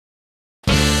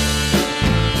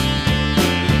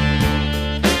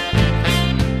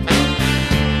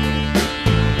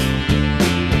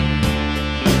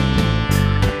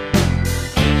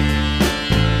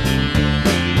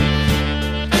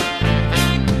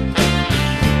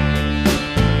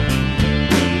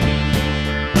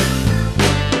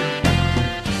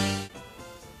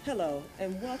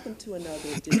to another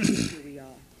edition of Here We Are.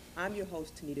 I'm your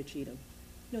host, Tanita Cheatham.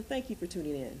 Thank you for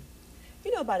tuning in.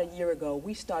 About a year ago,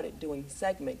 we started doing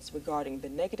segments regarding the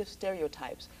negative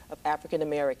stereotypes of African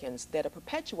Americans that are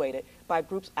perpetuated by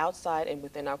groups outside and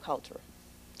within our culture.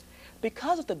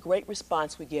 Because of the great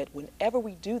response we get whenever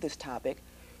we do this topic,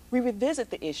 we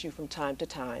revisit the issue from time to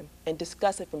time and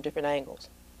discuss it from different angles.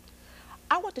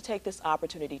 I want to take this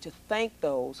opportunity to thank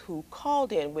those who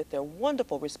called in with their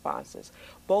wonderful responses,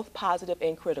 both positive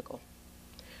and critical.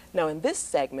 Now, in this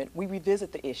segment, we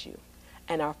revisit the issue,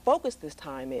 and our focus this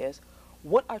time is,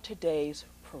 what are today's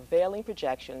prevailing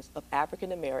projections of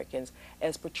African Americans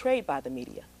as portrayed by the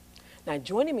media? Now,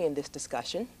 joining me in this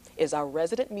discussion is our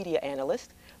resident media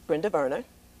analyst, Brenda Verner.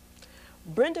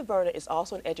 Brenda Verner is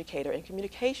also an educator and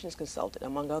communications consultant,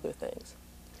 among other things.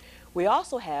 We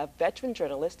also have veteran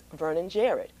journalist Vernon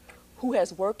Jarrett, who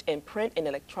has worked in print and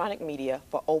electronic media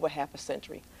for over half a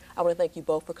century. I want to thank you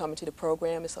both for coming to the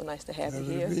program. It's so nice to have you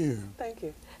here. Thank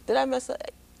you. Did I mess up?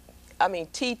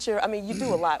 Teacher, you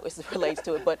do a lot as it relates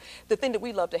to it, but the thing that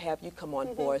we love to have you come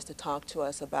on for is to talk to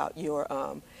us about your,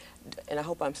 and I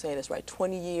hope I'm saying this right,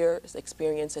 20 years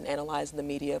experience in analyzing the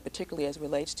media, particularly as it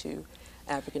relates to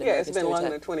African American Yeah, it's been longer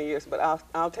than 20 years, but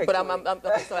I'll take. But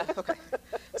okay.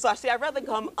 So I see. I'd rather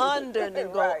come under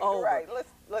than go over. Right.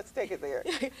 Let's take it there.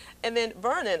 And then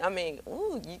Vernon,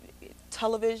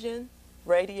 television,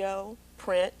 radio,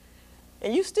 print,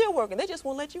 and you still working. They just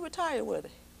won't let you retire with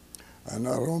it. And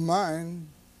I don't mind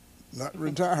not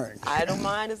retiring. I don't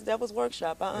mind. It's Devil's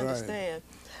Workshop. I understand.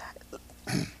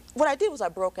 Right. What I did was I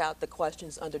broke out the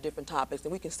questions under different topics,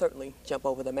 and we can certainly jump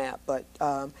over the map. But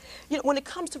when it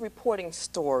comes to reporting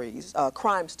stories,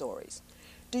 crime stories,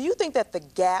 do you think that the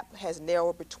gap has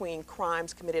narrowed between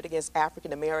crimes committed against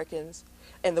African Americans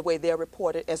and the way they're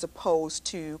reported, as opposed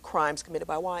to crimes committed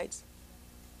by whites?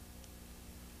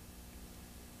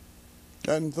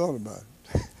 I hadn't thought about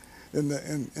it in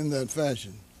that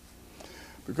fashion,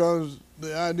 because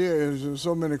the idea is there's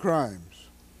so many crimes,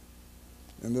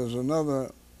 and there's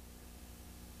another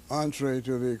entree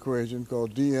to the equation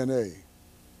called DNA.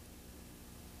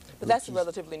 But that's a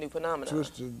relatively new phenomenon.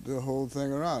 Twisted the whole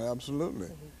thing around, absolutely.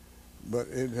 But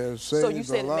it has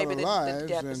saved a lot of lives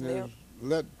and has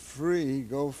let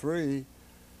go free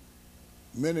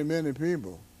many, many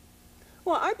people.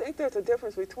 Well, I think there's a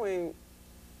difference between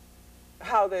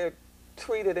how they're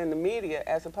treated in the media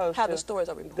as opposed to the stories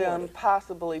are reported. Them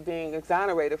possibly being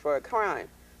exonerated for a crime.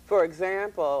 For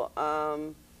example,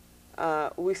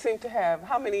 we seem to have,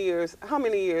 how many years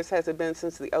has it been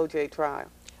since the O.J. trial?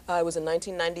 It was in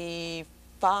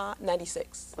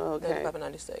 1996. Okay. 95 and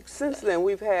 96. Since then,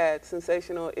 we've had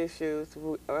sensational issues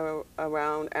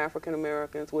around African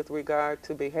Americans with regard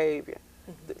to behavior.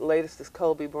 The latest is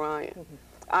Kobe Bryant.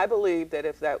 I believe that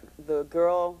if the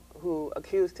girl who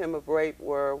accused him of rape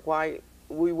were white,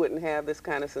 we wouldn't have this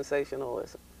kind of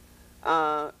sensationalism.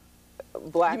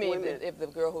 Black women. If the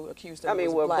girl who accused him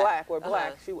was black? We're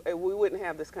black. We wouldn't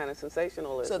have this kind of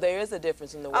sensationalism. So there is a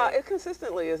difference in the way. It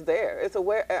consistently is there. It's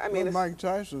aware. Mike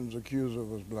Tyson's accuser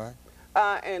was black.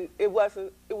 And it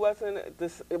wasn't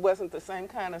the same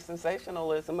kind of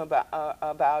sensationalism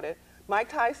about it. Mike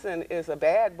Tyson is a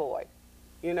bad boy,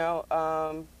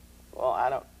 Well, I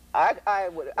don't.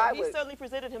 He certainly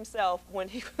presented himself when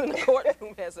he was in the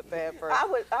courtroom as a bad person.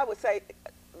 I would say,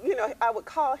 I would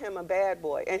call him a bad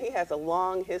boy, and he has a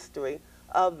long history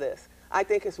of this. I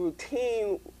think his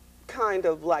routine kind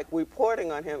of like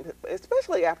reporting on him,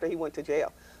 especially after he went to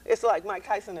jail. It's like Mike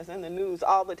Tyson is in the news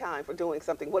all the time for doing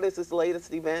something. What is his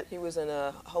latest event? He was in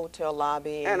a hotel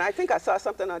lobby. And I think I saw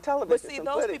something on television. But see,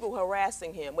 those people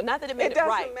harassing him. Well, not that it made it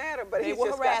right. It doesn't matter, but he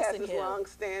just has this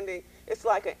long-standing, it's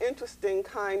like an interesting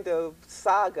kind of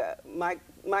saga. Mike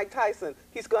Tyson,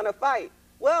 he's going to fight.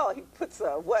 Well, he puts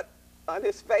what on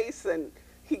his face and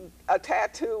a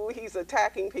tattoo, he's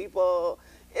attacking people.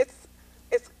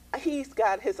 He's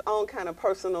got his own kind of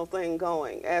personal thing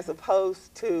going, as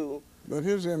opposed to... But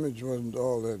his image wasn't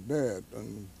all that bad.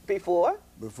 Before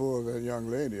that young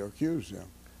lady accused him.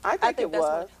 I think it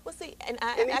was. Well, see, and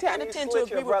I kind of tend to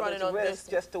agree with Vernon on this.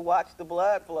 Just to watch the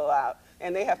blood flow out,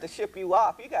 and they have to ship you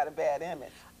off, you got a bad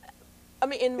image.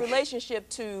 In relationship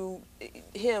to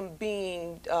him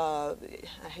being, I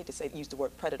hate to use the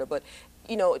word predator, but,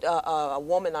 a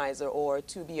womanizer or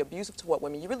to be abusive toward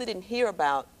women, you really didn't hear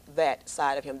about that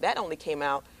side of him. That only came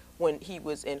out when he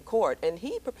was in court, and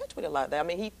he perpetuated a lot of that.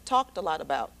 He talked a lot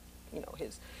about,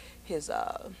 his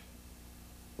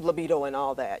libido and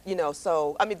all that,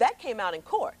 So that came out in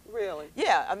court. Really?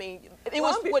 Yeah. It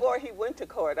was before he went to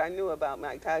court. I knew about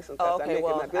Mike Tyson because I make it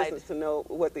my business to know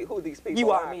who these people are.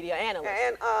 You are a media analyst.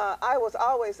 And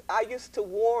I used to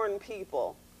warn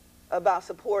people about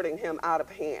supporting him out of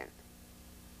hand.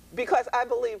 Because I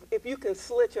believe if you can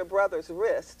slit your brother's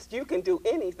wrists, you can do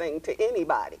anything to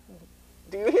anybody.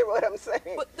 Do you hear what I'm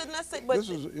saying? But then let's say, This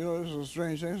is, you know, this is a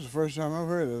strange thing. This is the first time I've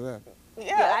heard of that.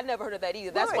 yeah, I never heard of that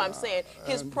either. That's why I'm saying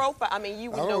his profile. I mean,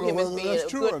 you would know him as being a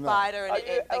good fighter,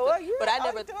 but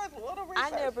I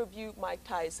never viewed Mike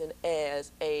Tyson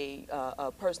as a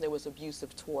person that was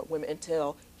abusive toward women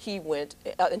until he went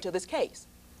into this case.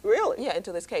 Really? Yeah,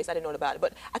 until this case, I didn't know about it.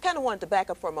 But I kind of wanted to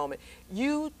back up for a moment.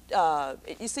 You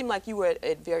seem like you were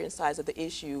at varying sides of the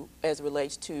issue as it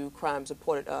relates to crimes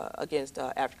reported against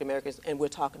African Americans, and we're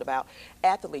talking about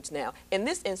athletes now. In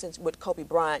this instance, with Kobe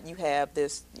Bryant, you have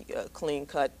this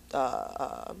clean-cut,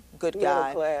 good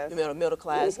guy, middle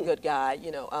class, good guy, you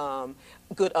know,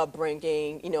 good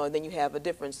upbringing, you know, and then you have a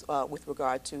difference with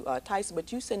regard to Tyson.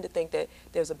 But you seem to think that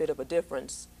there's a bit of a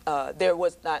difference. There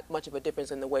was not much of a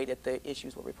difference in the way that the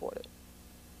issues were reported.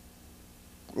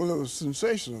 Well, it was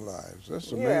sensationalized. That's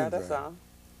the main Yeah, thing. that's all.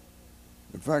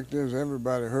 The fact is,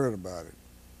 everybody heard about it.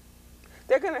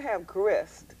 They're going to have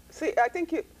grist. See, I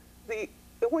think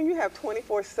when you have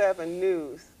 24/7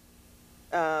 news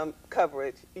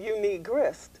coverage, you need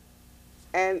grist.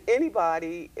 And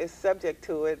anybody is subject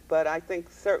to it, but I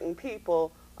think certain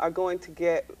people are going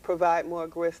to provide more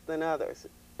grist than others,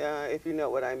 if you know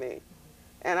what I mean.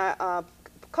 And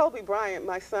Kobe Bryant,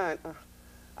 my son,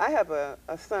 I have a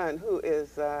son who is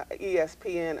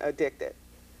ESPN addicted.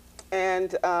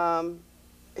 And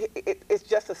it's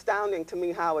just astounding to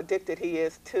me how addicted he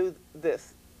is to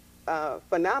this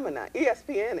phenomenon.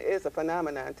 ESPN is a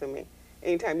phenomenon to me,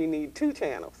 anytime you need 2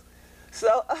 channels.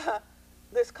 So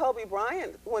this Kobe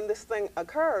Bryant, when this thing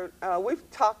occurred, we've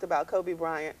talked about Kobe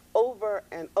Bryant over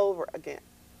and over again,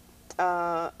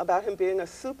 about him being a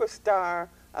superstar,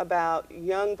 about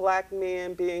young black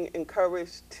men being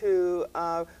encouraged to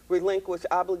relinquish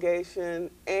obligation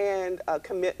and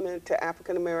commitment to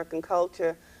African American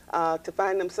culture, to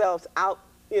find themselves out,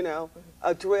 you know,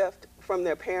 adrift from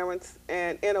their parents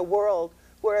and in a world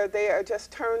where they are just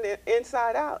turned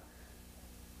inside out.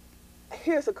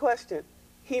 Here's a question.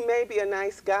 He may be a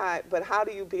nice guy, but how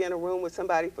do you be in a room with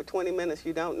somebody for 20 minutes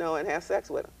you don't know and have sex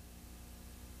with him?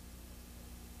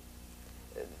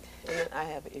 And I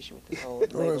have an issue with this whole.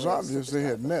 Well, it's obvious they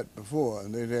had met before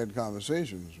and they'd had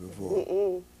conversations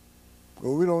before.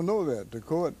 Well, we don't know that. The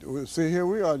court, see, here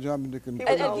we are jumping to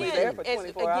conclusions. And again,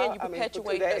 you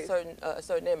perpetuate a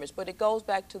certain image. But it goes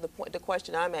back to the point. The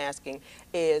question I'm asking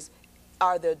is,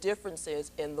 are there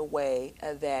differences in the way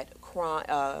that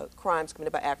crimes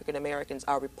committed by African Americans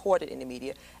are reported in the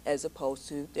media as opposed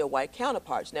to their white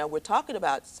counterparts? Now, we're talking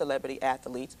about celebrity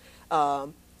athletes.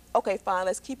 Okay, fine,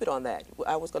 let's keep it on that.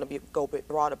 I was going to go a bit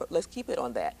broader, but let's keep it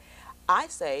on that. I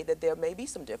say that there may be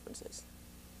some differences.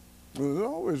 Well, there's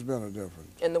always been a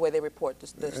difference. In the way they report the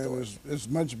stories. It's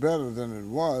much better than it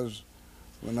was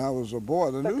when I was a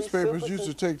boy. The newspapers used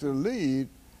to take the lead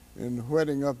in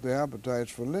whetting up the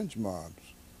appetites for lynch mobs.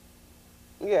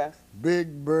 Yes.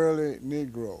 Big, burly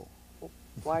Negro.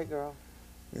 White girl.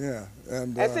 Yeah.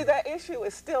 And see, that issue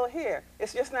is still here.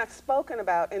 It's just not spoken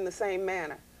about in the same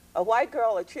manner. A white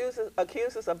girl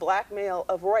accuses a black male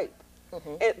of rape.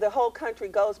 The whole country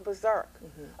goes berserk.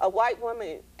 A white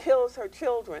woman kills her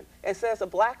children and says a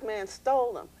black man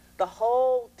stole them. The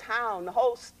whole town, the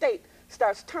whole state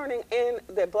starts turning in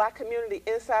the black community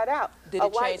inside out. Did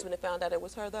it change when they found out it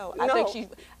was her, though? No, I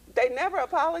think they never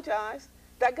apologized.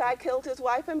 That guy killed his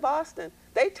wife in Boston.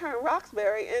 They turned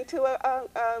Roxbury into a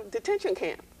detention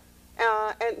camp.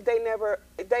 And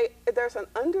there's an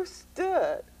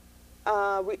understood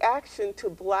reaction to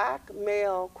black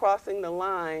male crossing the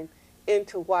line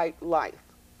into white life.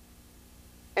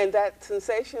 And that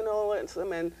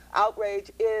sensationalism and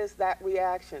outrage is that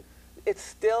reaction. It's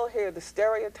still here. The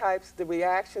stereotypes, the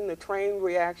reaction, the trained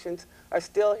reactions are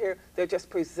still here. They're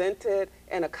just presented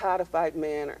in a codified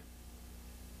manner.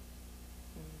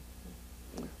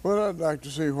 What I'd like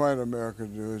to see white America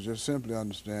do is just simply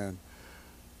understand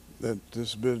that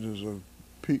this business of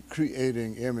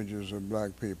creating images of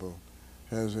black people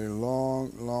has a long,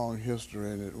 long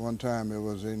history, and at one time it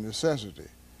was a necessity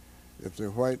if the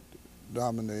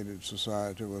white-dominated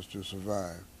society was to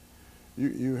survive.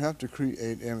 You have to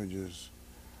create images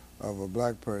of a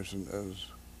black person as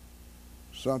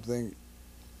something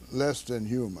less than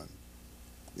human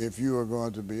if you are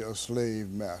going to be a slave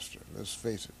master. Let's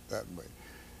face it that way.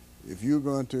 If you're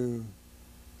going to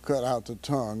cut out the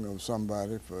tongue of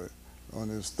somebody on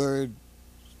his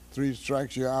three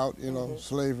strikes you out, you know,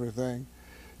 slavery thing,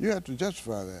 you have to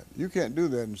justify that. You can't do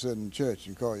that and sit in church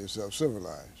and call yourself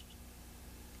civilized.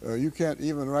 You can't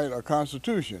even write a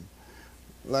constitution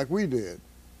like we did,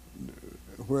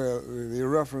 where the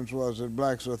reference was that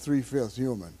blacks are 3/5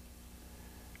 human.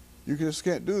 You just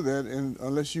can't do that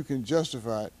unless you can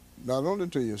justify it, not only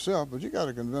to yourself, but you got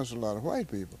to convince a lot of white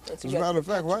people. As a matter of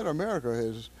fact, white America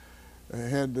has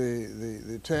had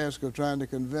the task of trying to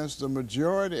convince the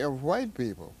majority of white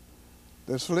people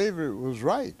that slavery was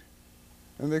right,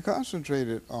 and they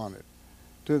concentrated on it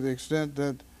to the extent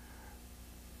that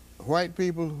white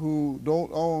people who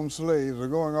don't own slaves are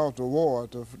going off to war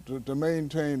to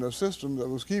maintain a system that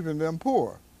was keeping them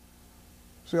poor.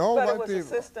 See, all but white it was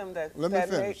people, a system that, let me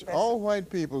finish. All white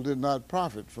people did not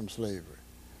profit from slavery.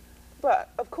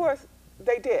 But of course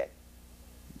they did,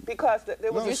 because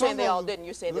there was. You're saying they all didn't.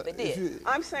 You're saying that they did.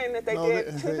 I'm saying that they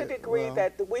did to the degree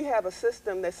that we have a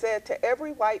system that said to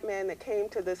every white man that came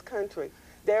to this country,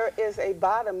 there is a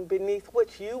bottom beneath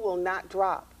which you will not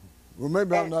drop. Well,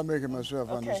 maybe I'm not making myself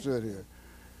understood here.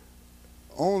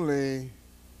 Only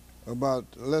about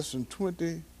less than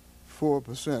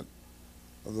 24%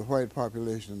 of the white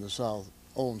population in the South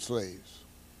owned slaves.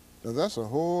 Now, that's a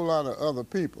whole lot of other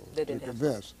people to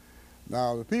convince.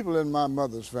 Now, the people in my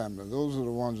mother's family, those are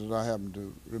the ones that I happen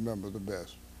to remember the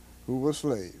best, who were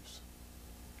slaves.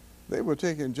 They were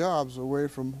taking jobs away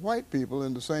from white people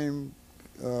in the same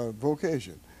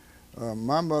vocation.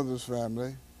 My mother's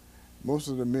family, most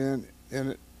of the men in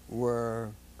it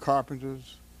were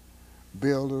carpenters,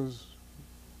 builders,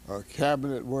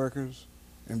 cabinet workers,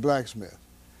 and blacksmiths.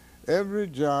 Every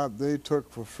job they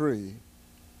took for free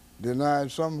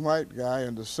denied some white guy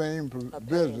in the same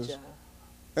business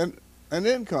an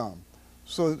income.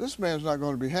 So this man's not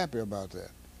going to be happy about that.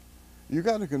 You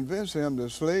got to convince him that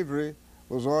slavery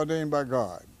was ordained by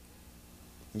God.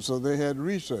 And so they had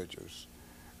researchers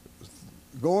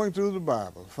going through the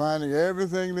Bible, finding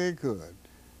everything they could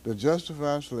to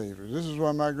justify slavery. This is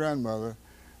why my grandmother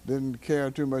didn't care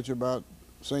too much about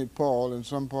St. Paul and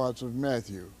some parts of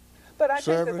Matthew. But I think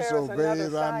that Servants, there is obey another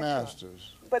thy side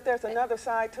masters. But there's another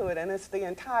side to it, and it's the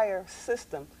entire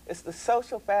system. It's the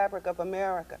social fabric of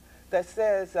America that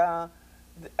says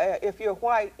if you're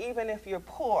white, even if you're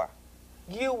poor,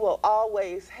 you will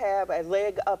always have a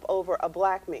leg up over a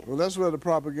black man. Well, that's where the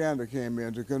propaganda came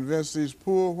in, to convince these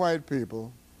poor white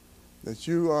people that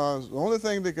you are, the only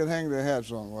thing they could hang their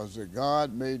hats on was that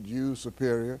God made you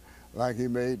superior, like he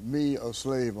made me a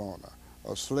slave owner,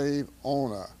 a slave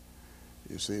owner.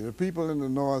 You see, the people in the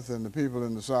North and the people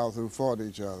in the South who fought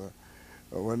each other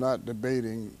were not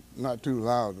debating, not too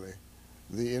loudly,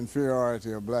 the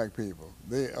inferiority of black people.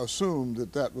 They assumed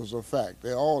that that was a fact.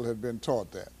 They all had been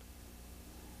taught that.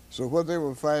 So what they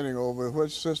were fighting over,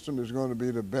 which system is going to be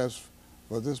the best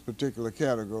for this particular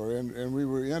category, and we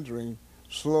were entering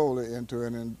slowly into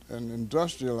an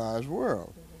industrialized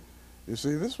world. You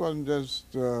see, this wasn't just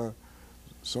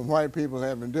some white people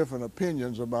having different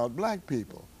opinions about black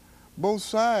people. Both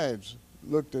sides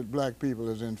looked at black people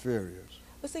as inferiors.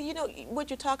 But see, you know, what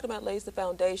you're talking about lays the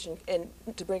foundation, and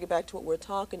to bring it back to what we're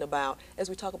talking about, as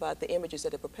we talk about the images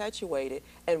that are perpetuated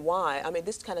and why. I mean,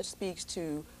 this kind of speaks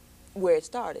to where it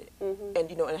started, and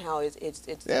you know, and how it's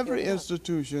every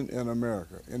institution in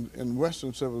America, in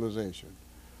Western civilization,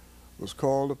 was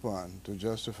called upon to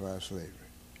justify slavery.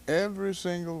 Every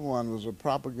single one was a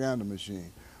propaganda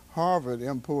machine. Harvard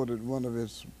imported one of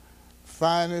its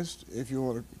finest, if you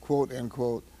want to quote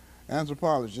unquote,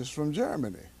 anthropologists from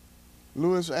Germany,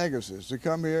 Louis Agassiz, to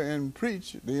come here and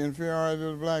preach the inferiority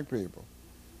of black people.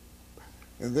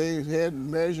 And they had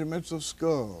measurements of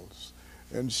skulls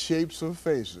and shapes of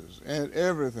faces and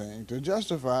everything to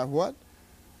justify what?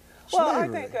 Well,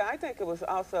 slavery. I think it was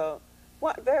also,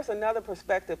 there's another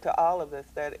perspective to all of this,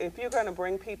 that if you're going to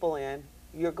bring people in,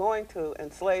 you're going to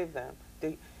enslave them.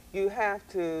 You have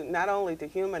to not only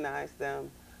dehumanize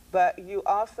them, but you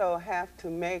also have to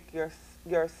make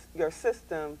your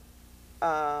system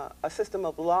a system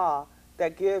of law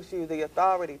that gives you the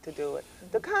authority to do it.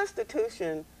 The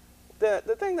Constitution,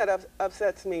 the thing that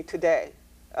upsets me today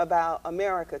about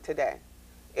America today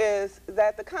is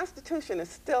that the Constitution is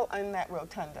still in that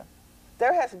rotunda.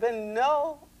 There has been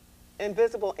no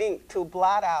invisible ink to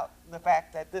blot out the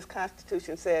fact that this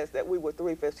Constitution says that we were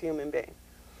 3/5 human beings.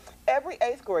 Every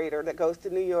 8th grader that goes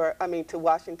to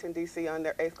Washington, D.C. on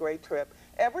their 8th grade trip,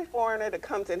 every foreigner that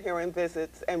comes in here and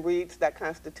visits and reads that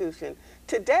Constitution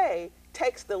today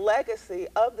takes the legacy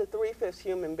of the 3/5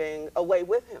 human being away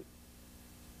with him,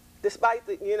 despite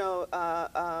the,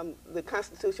 the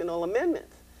constitutional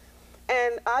amendments.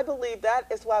 And I believe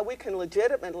that is why we can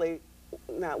legitimately,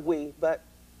 not we, but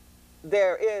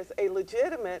there is a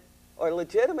legitimate or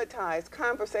legitimatized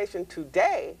conversation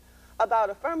today about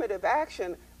affirmative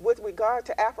action with regard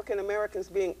to African Americans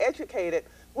being educated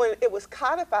when it was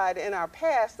codified in our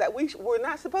past that we were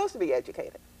not supposed to be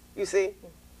educated, you see?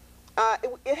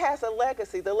 It has a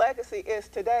legacy. The legacy is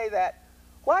today that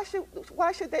why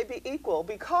should they be equal?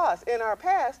 Because in our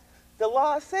past, the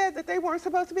law said that they weren't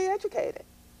supposed to be educated.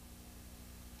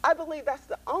 I believe that's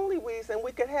the only reason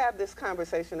we could have this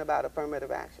conversation about affirmative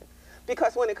action.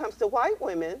 Because when it comes to white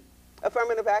women,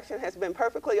 affirmative action has been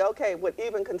perfectly okay with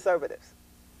even conservatives.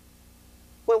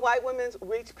 When white women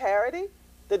reach parity,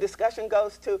 the discussion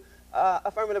goes to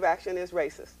affirmative action is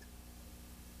racist,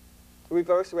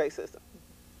 reverse racism.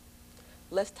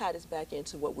 Let's tie this back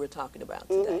into what we're talking about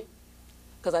today,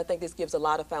 because I think this gives a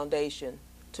lot of foundation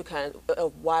to kind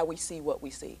of why we see what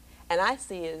we see. And I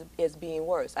see it as being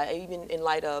worse, even in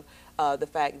light of the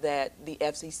fact that the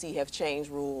FCC have changed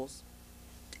rules,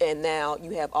 and now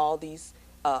you have all these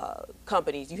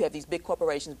companies, you have these big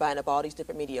corporations buying up all these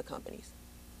different media companies.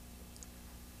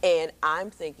 And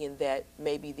I'm thinking that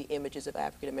maybe the images of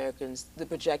African Americans, the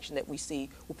projection that we see,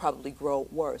 will probably grow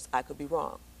worse. I could be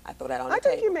wrong. I throw that on the table. I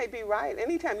think you may be right.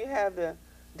 Anytime you have the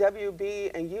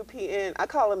WB and UPN, I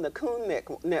call them the coon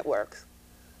networks,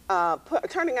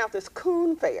 turning out this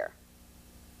coon fare.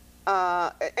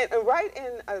 And right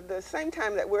in the same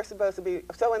time that we're supposed to be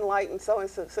so enlightened, so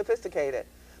sophisticated,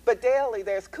 but daily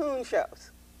there's coon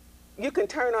shows. You can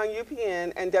turn on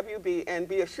UPN and WB and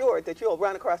be assured that you'll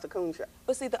run across a coon show.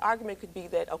 But see, the argument could be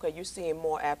that, okay, you're seeing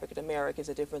more African Americans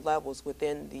at different levels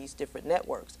within these different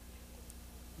networks.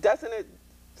 Doesn't it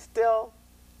still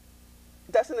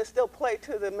play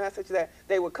to the message that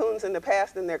they were coons in the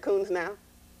past and they're coons now?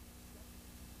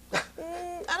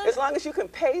 As long as you can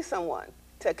pay someone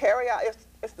to carry out,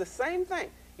 it's the same thing.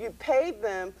 You paid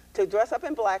them to dress up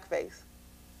in blackface,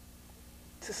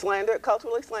 to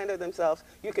culturally slander themselves.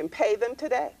 You can pay them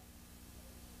today.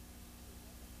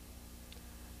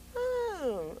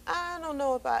 I don't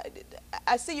know if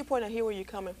I see your point. I hear where you're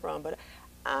coming from, but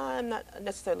I'm not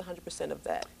necessarily 100% of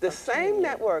that. The same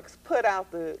networks put out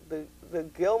the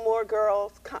Gilmore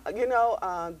Girls,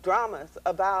 dramas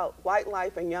about white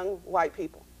life and young white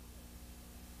people.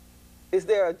 Is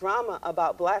there a drama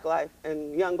about black life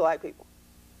and young black people?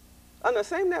 On the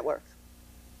same networks.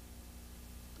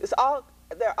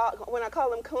 When I call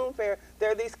them coon fare,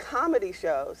 they're these comedy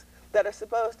shows that are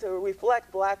supposed to reflect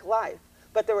black life,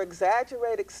 but they're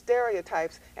exaggerated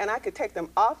stereotypes, and I could take them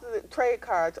off the trade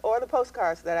cards or the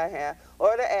postcards that I have,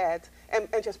 or the ads, and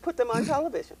just put them on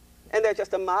television. And they're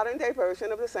just a modern-day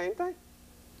version of the same thing.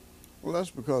 Well,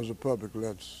 that's because the public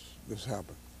lets this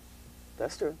happen.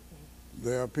 That's true.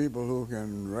 There are people who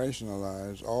can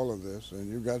rationalize all of this, and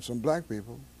you've got some black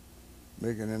people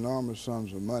making enormous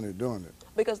sums of money doing it.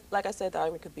 Because, like I said, the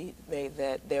argument could be made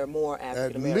that there are more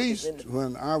African Americans. At least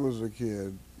when I was a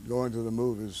kid, going to the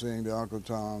movies, seeing the Uncle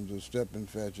Toms, the Steppin'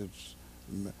 Fetchits,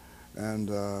 and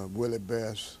Willie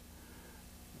Bess,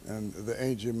 and the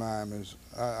Ain't Jemimas,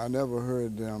 I never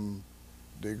heard them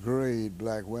degrade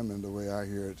black women the way I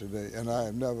hear it today. And I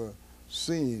have never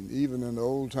seen, even in the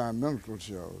old-time minstrel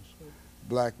shows,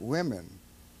 black women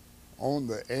on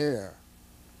the air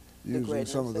using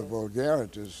some of the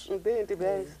vulgarities. Being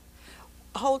debased.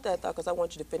 Hold that thought, because I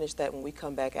want you to finish that when we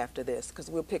come back after this, because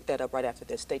we'll pick that up right after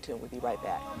this. Stay tuned. We'll be right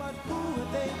back.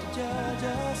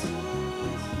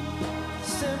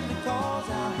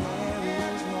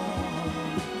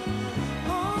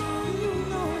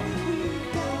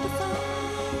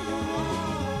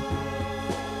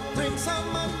 Bring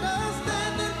some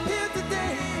understanding here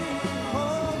today.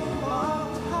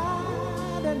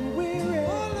 Hard and weary,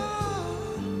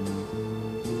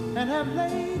 and have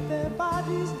laid their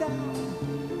bodies down.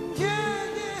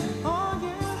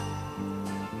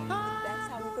 That's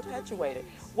how we perpetuate it.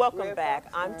 Welcome back.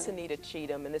 I'm Tanita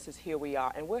Cheatham, and this is Here We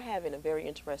Are, and we're having a very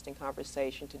interesting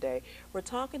conversation today. We're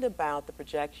talking about the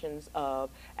projections of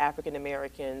African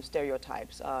American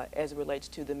stereotypes as it relates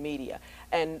to the media.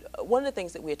 And one of the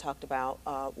things that we had talked about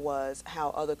was how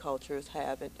other cultures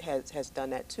has done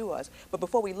that to us. But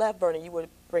before we left, Vernon, you were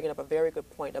bringing up a very good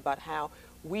point about how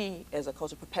we as a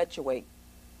culture perpetuate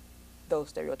those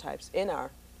stereotypes in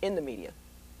the media.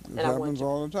 It happens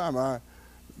all the time.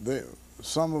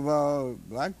 Some of our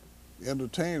black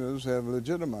entertainers have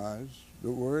legitimized the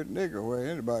word nigger, where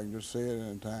anybody can just say it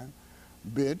any time.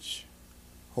 Bitch,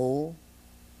 hoe,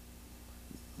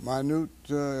 minute,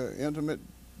 intimate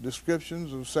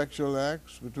descriptions of sexual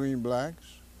acts between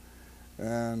blacks.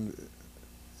 And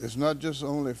it's not just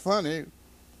only funny,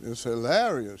 it's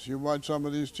hilarious. You watch some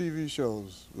of these TV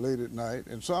shows late at night,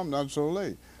 and some not so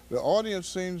late. The audience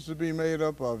seems to be made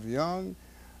up of young,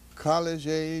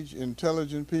 college-age,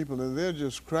 intelligent people, and they're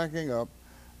just cracking up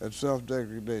at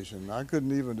self-degradation. I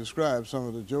couldn't even describe some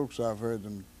of the jokes I've heard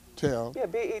them tell. Yeah,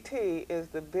 BET is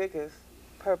the biggest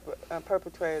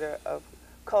perpetrator of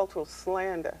cultural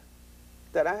slander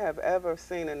that I have ever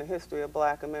seen in the history of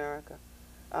Black America.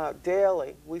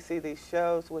 Daily, we see these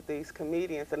shows with these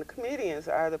comedians, and the comedians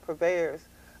are the purveyors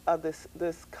of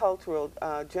this cultural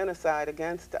genocide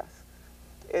against us.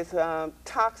 It's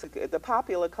toxic. The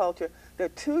popular culture, there are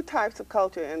two types of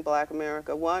culture in Black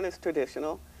America. One is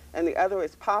traditional, and the other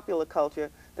is popular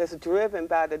culture that's driven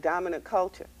by the dominant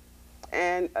culture.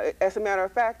 And as a matter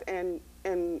of fact,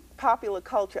 in popular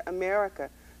culture America,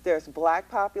 there's Black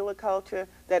popular culture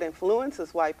that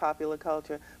influences white popular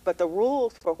culture, but the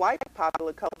rules for white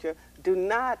popular culture do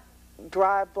not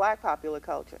drive Black popular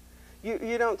culture.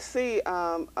 You don't see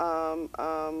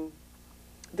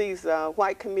these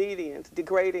white comedians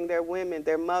degrading their women,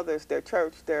 their mothers, their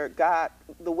church, their God,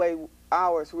 the way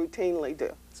ours routinely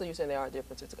do. So you're saying there are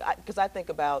differences? Because I think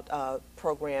about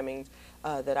programming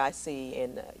that I see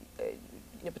in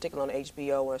particular on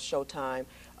HBO or Showtime,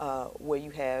 where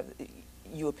you have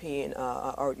European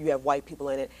or you have white people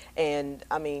in it, and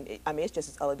I mean it's just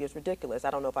as ugly as ridiculous. I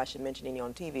don't know if I should mention any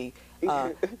on TV,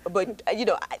 but you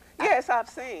know. Yes, I've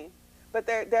seen, but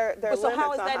there are limits on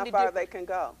how far they can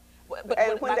go.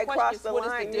 And when they cross the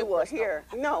line, you will hear.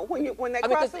 No, when they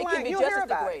cross the line, you'll hear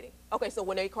about it. Okay, so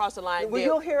when they cross the line,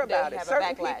 you'll hear about it.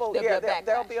 Certain people,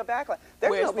 there'll be a backlash.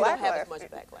 There's no we don't have as much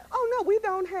backlash. Oh no, we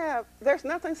don't have. There's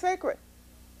nothing sacred.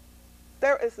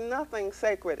 There is nothing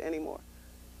sacred anymore.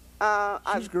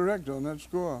 She's correct on that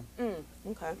score.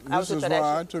 Okay. This is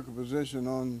why I took a position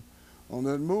on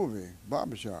that movie,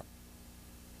 Barbershop.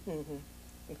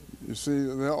 You see,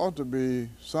 there ought to be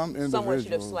some individuals. Someone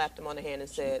should have slapped him on the hand and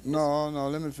said. No,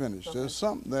 let me finish. Okay.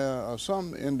 There are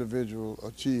some individual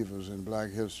achievers in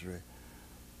Black history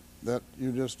that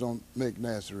you just don't make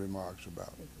nasty remarks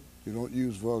about. You don't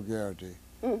use vulgarity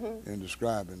in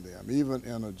describing them, even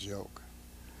in a joke.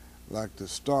 Like the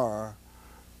star,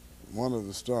 one of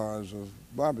the stars of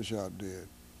Barbershop did,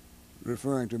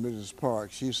 referring to Mrs.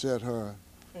 Parks. She set her,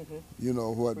 you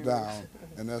know what, down,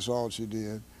 and that's all she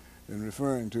did. And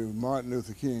referring to Martin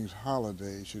Luther King's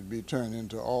holiday should be turned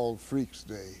into All Freaks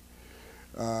Day.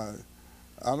 I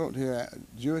don't hear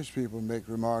Jewish people make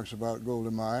remarks about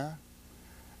Golda Meir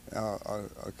or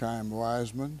Chaim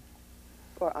Weizmann.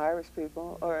 Or Irish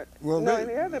people, or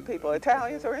any other people,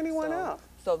 Italians or anyone else.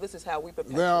 So this is how we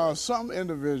prepare. There are some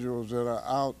individuals that are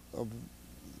out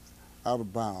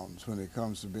of bounds when it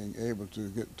comes to being able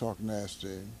to talk nasty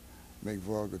and make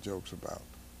vulgar jokes about.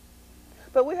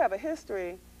 But we have a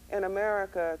history in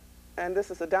America, and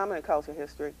this is a dominant culture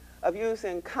history, of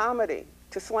using comedy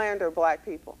to slander Black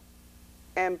people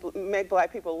and make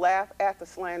Black people laugh at the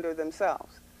slander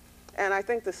themselves. And I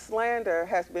think the slander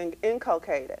has been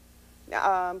inculcated.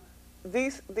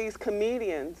 These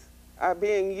comedians are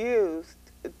being used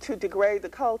to degrade the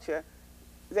culture.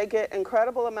 They get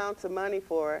incredible amounts of money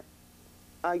for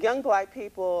it. Young Black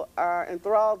people are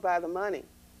enthralled by the money,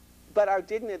 but our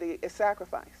dignity is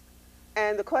sacrificed.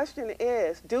 And the question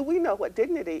is, do we know what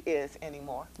dignity is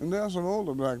anymore? And there are some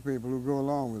older Black people who go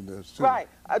along with this, too. Right.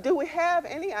 Do we have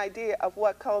any idea of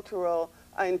what cultural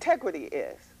integrity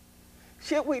is?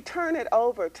 Should we turn it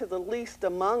over to the least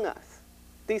among us,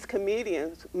 these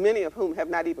comedians, many of whom have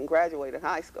not even graduated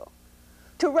high school,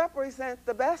 to represent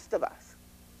the best of us?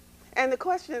 And the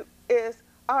question is,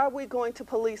 are we going to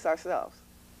police ourselves?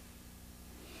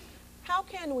 How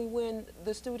can we when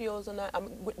the studios are not,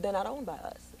 they're not owned by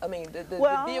us? I mean,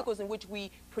 the vehicles in which we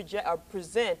project or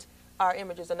present our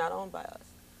images are not owned by us.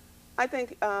 I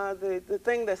think the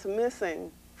thing that's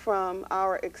missing from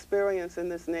our experience in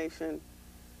this nation,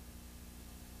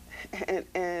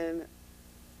 and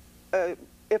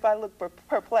if I look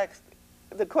perplexed,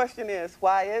 the question is,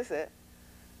 why is it?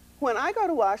 When I go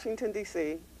to Washington,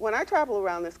 D.C., when I travel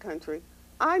around this country,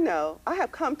 I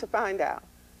have come to find out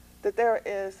that there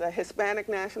is a Hispanic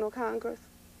National Congress,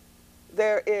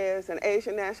 there is an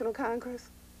Asian National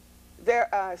Congress, there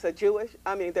is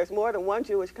there's more than one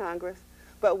Jewish Congress,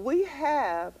 but we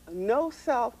have no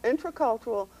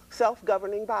intracultural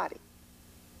self-governing body.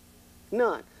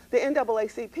 None. The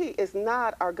NAACP is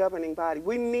not our governing body.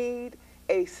 We need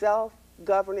a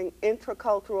self-governing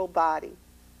intracultural body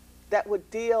that would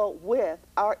deal with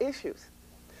our issues.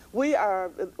 We are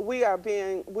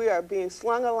being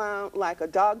slung around like a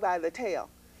dog by the tail.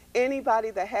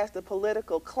 Anybody that has the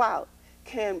political clout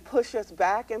can push us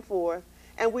back and forth,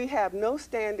 and we have no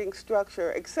standing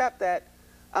structure except that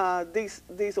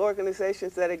these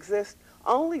organizations that exist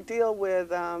only deal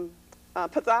with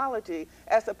pathology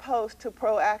as opposed to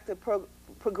proactive,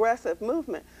 progressive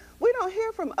movement. We don't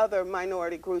hear from other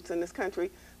minority groups in this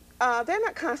country. They're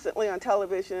not constantly on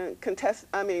television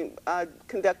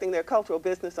conducting their cultural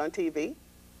business on TV.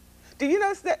 Do you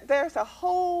notice that there's a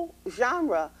whole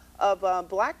genre of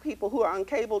black people who are on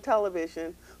cable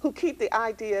television who keep the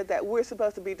idea that we're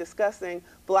supposed to be discussing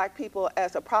black people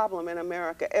as a problem in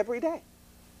America every day.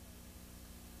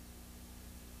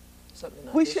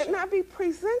 We should not be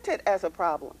presented as a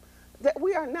problem. That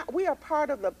we are not. We are part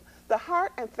of the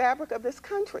heart and fabric of this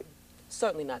country.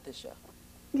 Certainly not this show.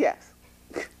 Yes.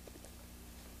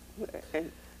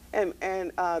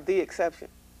 and the exception.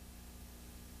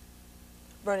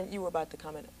 Vernon, you were about to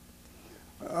comment.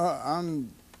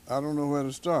 I don't know where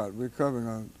to start. We're covering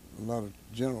a lot of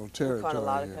general territory. We're covering a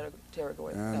lot here. of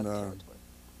territory. And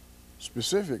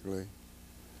specifically,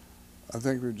 I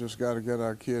think we've just got to get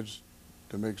our kids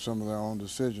to make some of their own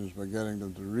decisions by getting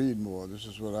them to read more. This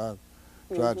is what I've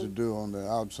tried to do on the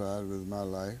outside with my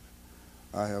life.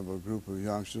 I have a group of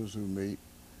youngsters who meet,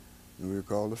 and we're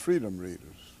called the Freedom Readers.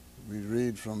 We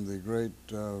read from the great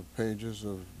pages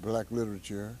of black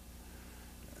literature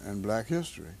and black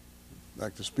history,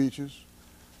 like the speeches.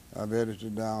 I've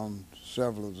edited down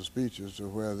several of the speeches to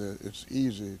where it's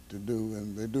easy to do,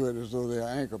 and they do it as though they are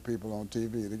anchor people on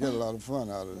TV. They get a lot of fun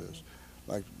out of this.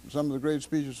 Like some of the great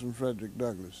speeches from Frederick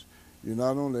Douglass. You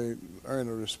not only earn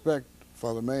a respect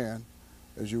for the man,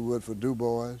 as you would for Du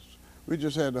Bois. We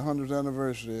just had the 100th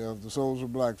anniversary of The Souls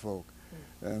of Black Folk,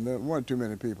 and there weren't too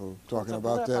many people talking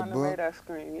about that book. On the radar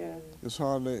screen, yeah. It's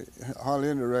hardly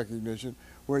any recognition.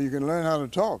 Where you can learn how to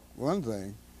talk, one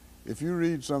thing. If you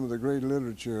read some of the great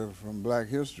literature from black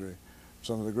history,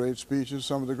 some of the great speeches,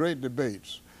 some of the great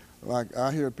debates, like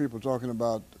I hear people talking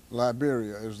about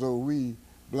Liberia as though we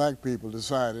black people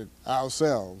decided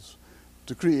ourselves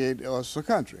to create us a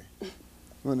country,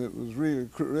 when it was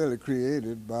really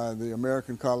created by the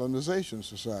American Colonization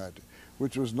Society,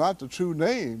 which was not the true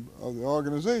name of the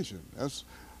organization. That's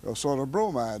a sort of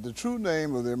bromide. The true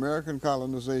name of the American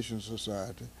Colonization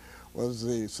Society was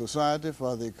the Society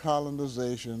for the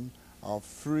Colonization of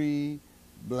Free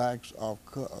Blacks,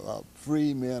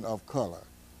 free men of color.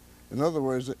 In other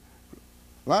words,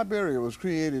 Liberia was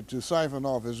created to siphon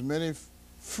off as many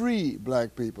free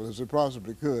black people as it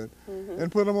possibly could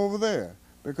and put them over there,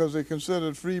 because they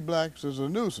considered free blacks as a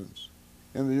nuisance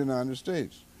in the United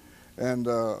States. And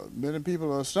many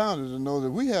people are astounded to know that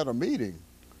we had a meeting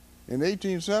in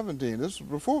 1817. This was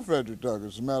before Frederick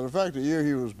Douglass. As a matter of fact, the year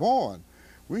he was born,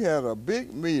 we had a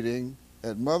big meeting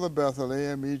at Mother Bethel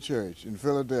AME Church in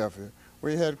Philadelphia,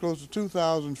 where you had close to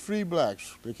 2,000 free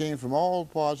blacks that came from all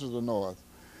parts of the North.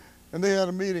 And they had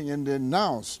a meeting and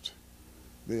denounced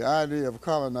the idea of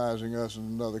colonizing us in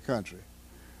another country,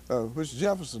 which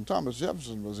Thomas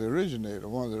Jefferson was the originator,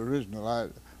 one of the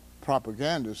original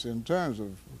propagandists in terms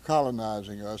of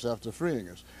colonizing us after freeing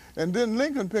us. And then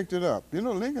Lincoln picked it up. You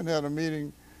know, Lincoln had a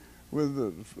meeting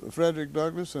with Frederick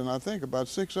Douglass and I think about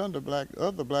 6 other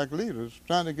black leaders,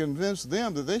 trying to convince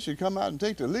them that they should come out and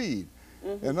take the lead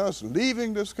in us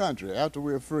leaving this country after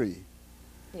we're free.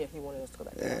 Yeah, he wanted us to go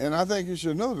back. And I think you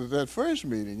should know that that first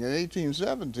meeting in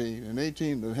 1817 and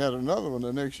they had another one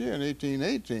the next year in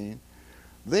 1818,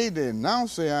 they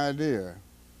denounced the idea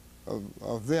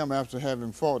of them, after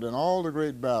having fought in all the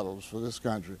great battles for this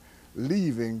country,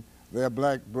 leaving their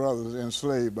black brothers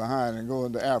enslaved behind and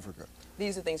going to Africa.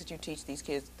 These are things that you teach these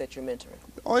kids that you're mentoring.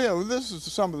 Oh yeah, well, this is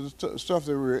some of the stuff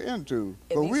that we're into.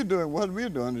 But what we're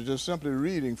doing is just simply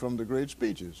reading from the great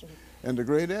speeches and the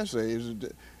great essays,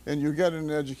 and you're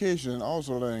getting an education and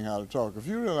also learning how to talk. If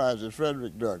you realize that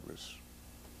Frederick Douglass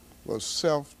was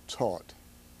self-taught,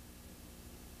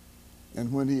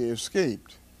 and when he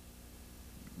escaped,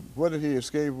 what did he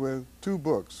escape with? 2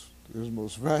 books, his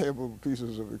most valuable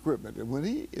pieces of equipment. And when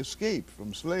he escaped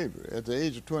from slavery at the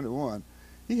age of 21,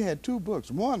 he had 2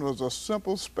 books. One was a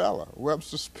simple speller,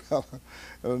 Webster's speller,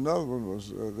 and another one was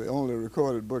the only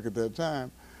recorded book at that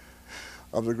time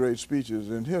of the great speeches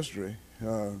in history,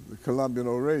 the Columbian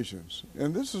orations.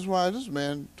 And this is why this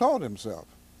man taught himself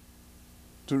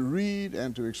to read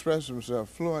and to express himself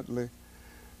fluently,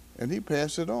 and he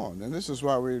passed it on. And this is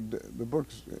why the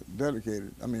book's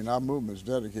dedicated, our movement's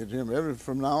dedicated to him.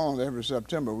 From now on, every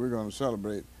September, we're going to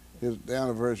celebrate the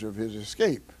anniversary of his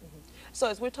escape. So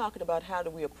as we're talking about how do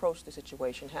we approach the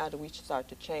situation, how do we start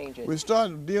to change it? We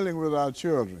started dealing with our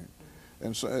children,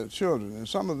 and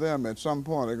some of them at some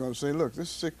point are going to say, look, this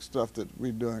sick stuff that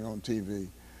we're doing on TV,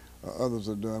 others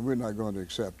are doing, we're not going to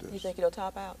accept this. You think it'll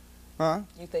top out? Huh?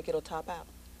 You think it'll top out?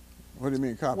 What do you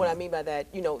mean, top out? What I mean by that,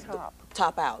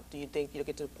 top out. Do you think you'll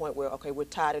get to the point where, okay, we're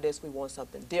tired of this, we want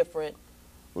something different?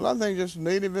 Well, I think just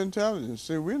native intelligence.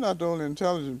 See, we're not the only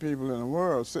intelligent people in the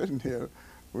world sitting here.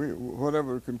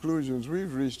 Whatever conclusions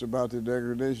we've reached about the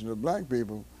degradation of black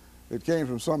people, it came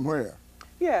from somewhere.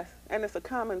 Yes, and it's a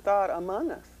common thought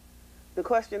among us. The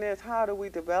question is, how do we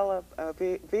develop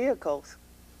vehicles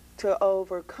to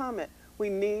overcome it, we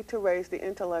need to raise the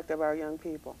intellect of our young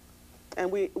people.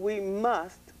 And we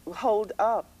must hold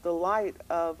up the light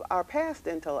of our past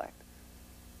intellect.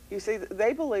 You see,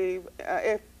 they believe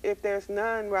if there's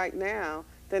none right now,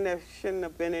 then there shouldn't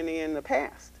have been any in the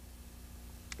past.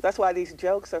 That's why these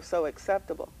jokes are so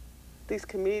acceptable. These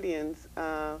comedians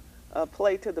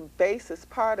play to the basest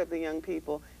part of the young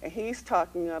people, and he's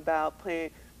talking about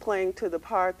playing to the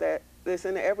part that is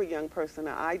in every young person,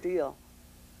 an ideal,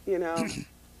 you know.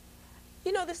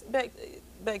 You know, this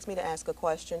begs me to ask a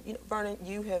question. You know, Vernon,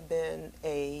 you have been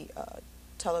a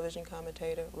television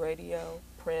commentator, radio,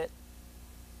 print,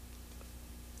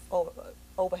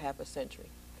 over half a century.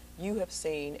 You have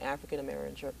seen African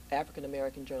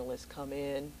American journalists come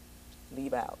in,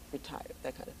 leave out, retire,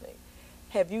 that kind of thing.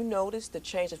 Have you noticed the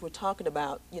changes? We're talking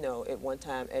about, you know, at one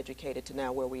time educated to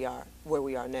now where we are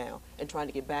now, and trying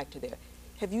to get back to there.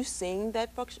 Have you seen that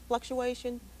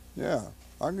fluctuation? Yeah,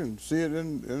 I can see it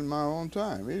in my own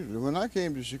time. When I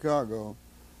came to Chicago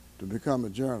to become a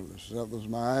journalist, that was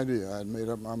my idea. I had made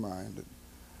up my mind that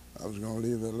I was going to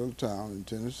leave that little town in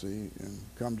Tennessee and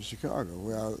come to Chicago,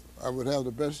 where I would have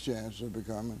the best chance of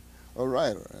becoming a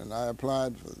writer. And I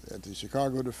applied at the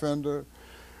Chicago Defender,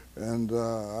 and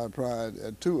I applied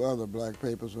at 2 other black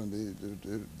papers when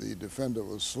the Defender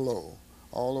was slow,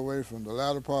 all the way from the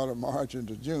latter part of March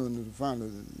into June, and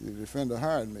finally the Defender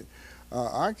hired me.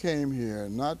 I came here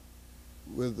not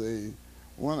with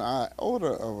one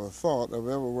iota of a thought of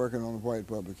ever working on a white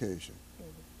publication.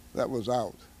 Mm-hmm. That was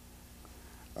out.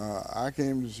 I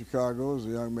came to Chicago as a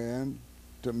young man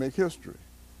to make history,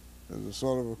 as a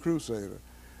sort of a crusader,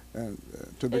 and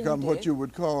to become what you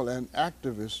would call an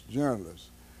activist journalist.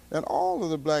 And all of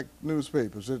the black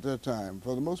newspapers at that time,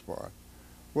 for the most part,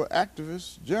 were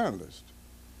activist journalists.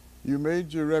 You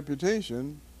made your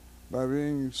reputation by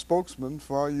being spokesman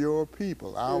for your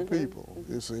people, our people,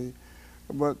 you see.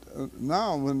 But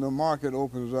now when the market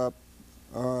opens up,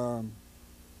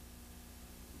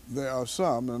 there are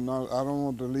some, and I don't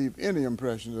want to leave any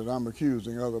impression that I'm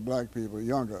accusing other black people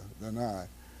younger than I,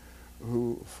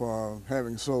 who for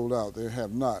having sold out. They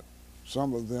have not.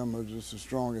 Some of them are just as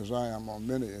strong as I am on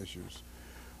many issues.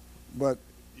 But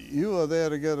you are there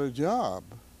to get a job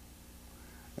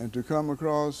and to come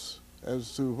across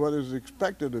as to what is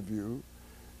expected of you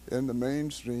in the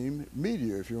mainstream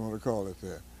media, if you want to call it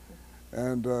that.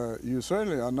 And you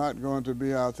certainly are not going to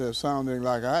be out there sounding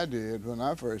like I did when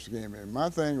I first came in. My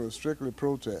thing was strictly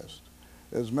protest.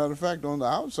 As a matter of fact, on the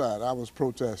outside, I was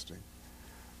protesting.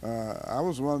 I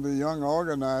was one of the young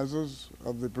organizers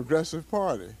of the Progressive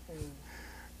Party.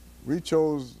 We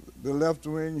chose the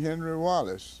left-wing Henry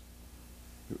Wallace,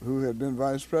 who had been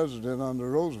vice president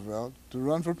under Roosevelt, to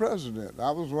run for president.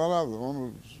 I was one of them,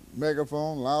 on a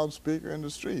megaphone, loudspeaker in the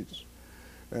streets.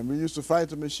 And we used to fight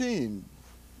the machine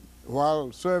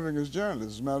while serving as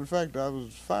journalists. As a matter of fact, I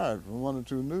was fired from 1 or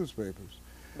 2 newspapers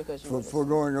for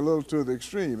going a little to the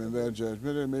extreme in their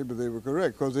judgment, and maybe they were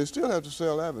correct, because they still have to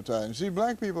sell advertising. See,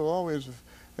 black people always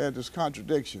had this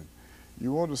contradiction.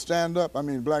 You want to stand up, I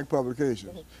mean black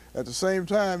publications. At the same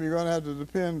time, you're going to have to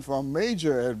depend for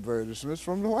major advertisements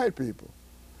from the white people.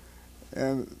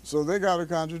 And so they got a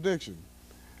contradiction.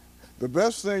 The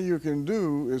best thing you can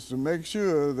do is to make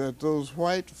sure that those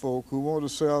white folk who want to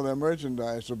sell their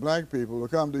merchandise to black people will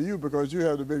come to you because you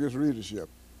have the biggest readership.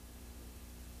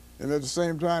 And at the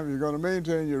same time, if you're going to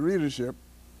maintain your readership,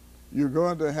 you're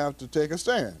going to have to take a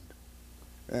stand.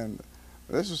 And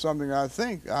this is something I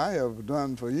think I have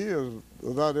done for years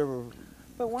without ever caving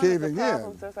in. But one of the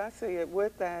problems, as I see it,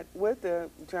 with the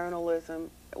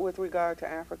journalism with regard to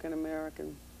African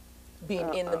American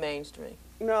being in the mainstream.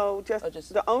 No,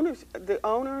 just the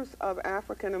owners of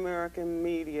African American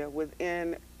media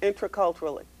within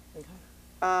intraculturally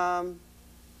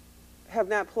have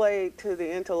not played to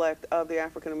the intellect of the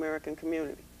African American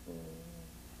community,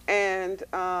 and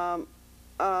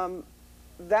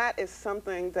that is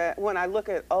something that when I look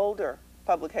at older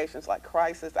publications like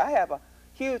Crisis, I have a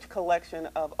huge collection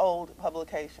of old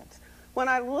publications. When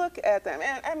I look at them,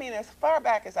 and I mean as far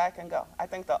back as I can go, I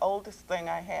think the oldest thing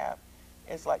I have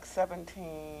is like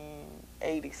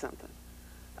 1780 something.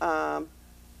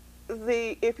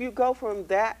 If you go from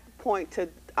that point to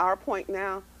our point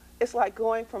now, it's like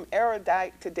going from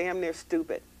erudite to damn near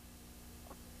stupid.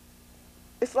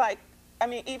 It's like, I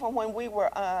mean, even when we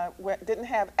didn't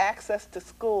have access to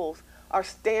schools, our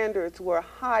standards were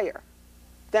higher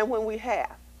than when we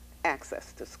have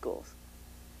access to schools.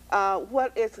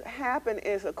 What has happened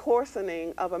is a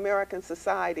coarsening of American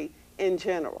society in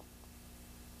general.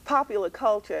 Popular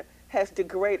culture has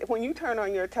degraded. When you turn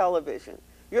on your television,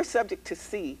 you're subject to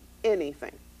see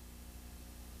anything.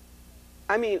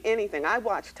 I mean anything. I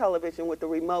watch television with the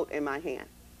remote in my hand.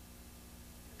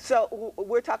 So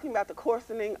we're talking about the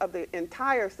coarsening of the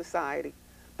entire society.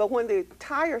 But when the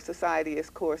entire society is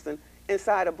coarsened,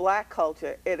 inside of black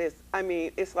culture, it is, I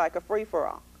mean, it's like a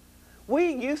free-for-all.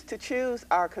 We used to choose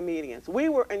our comedians. We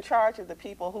were in charge of the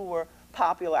people who were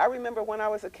popular. I remember when I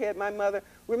was a kid, my mother,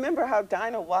 remember how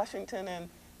Dinah Washington and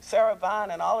Sarah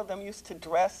Vaughan and all of them used to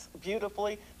dress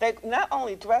beautifully? They not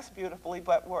only dressed beautifully,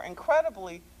 but were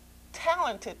incredibly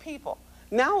talented people.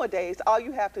 Nowadays, all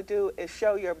you have to do is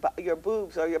show your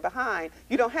boobs or your behind.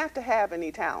 You don't have to have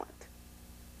any talent.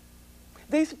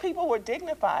 These people were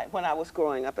dignified when I was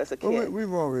growing up as a kid. Well,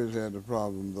 we've always had the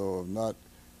problem, though, of not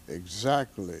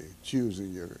exactly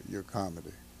choosing your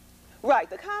comedy. Right,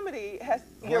 the comedy has,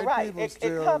 you're right,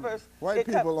 it covers. White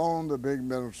people own the big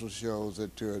minstrel shows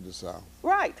that toured the South.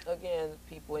 Right. Again,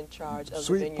 people in charge of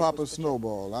Sweet the venue. Papa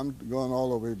Snowball, I'm going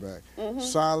all the way back.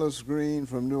 Silas Green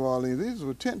from New Orleans, these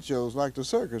were tent shows like the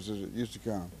circuses that used to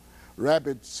come.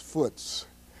 Rabbit's Foots.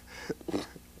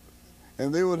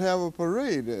 And they would have a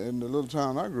parade in the little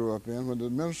town I grew up in when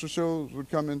the minstrel shows would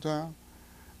come in town.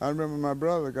 I remember my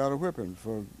brother got a whipping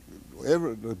for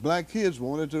the black kids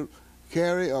wanted to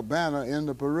carry a banner in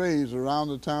the parades around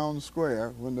the town square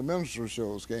when the minstrel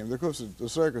shows came. Of course, the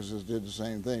circuses did the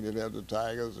same thing. They'd have the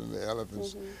tigers and the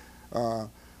elephants.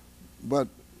 But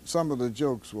some of the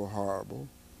jokes were horrible.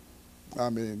 I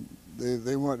mean,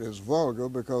 they weren't as vulgar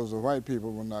because the white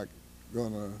people were not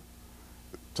going to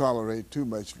tolerate too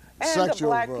much sexual and the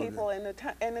black vulgar. people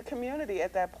in the community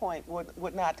at that point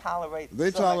would not tolerate. They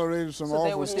tolerated some awful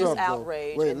there was stuff. this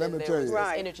outrage, Wait, and let then me there tell was you.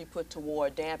 this energy put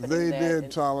toward dampening They that.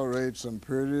 did tolerate some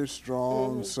pretty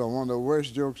strong. So one of the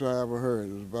worst jokes I ever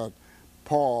heard was about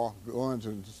Paul going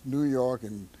to New York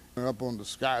and up on the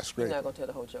skyscraper. You're not going to tell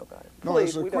the whole joke on it. No, Please,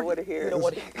 it's a we don't want to hear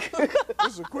it.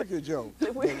 It's a quickie joke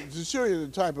to show you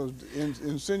the type of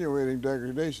insinuating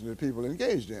degradation that people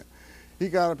engaged in. He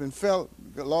got up and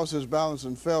lost his balance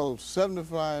and fell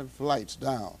 75 flights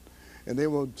down. And they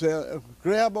would tell,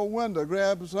 grab a window,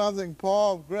 grab something,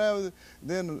 Paul, grab it.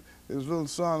 Then his little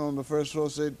son on the first floor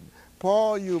said,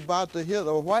 Paul, you about to hit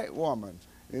a white woman.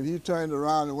 And he turned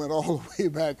around and went all the way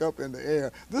back up in the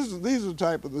air. These are the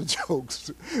type of the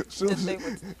jokes.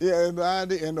 Yeah,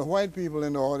 and the white people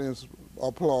in the audience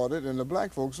applauded, and the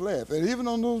black folks laughed. And even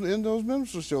in those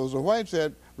minstrel shows, the whites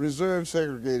had reserved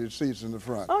segregated seats in the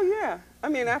front. Oh, yeah. I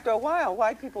mean, after a while,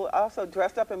 white people also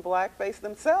dressed up in blackface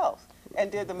themselves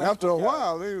and did the minstrel After a shows.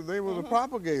 while, they were the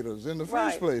propagators in the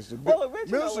first place. The Well,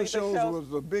 originally, minstrel shows was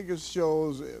the biggest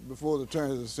shows before the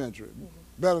turn of the century,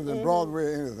 better than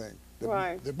Broadway or anything.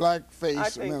 The blackface I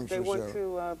think minstrel they went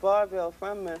show. to vaudeville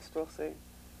from minstrelsy.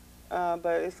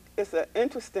 But it's an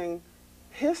interesting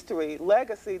history,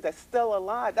 legacy that's still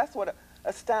alive. That's what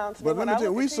astounds me. But let me tell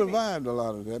you, we TV. survived a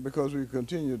lot of that because we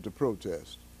continued to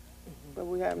protest. But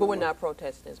we're not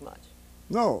protesting as much.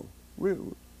 No,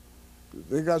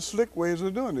 they got slick ways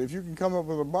of doing it. If you can come up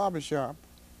with a barbershop,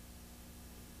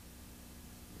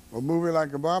 a movie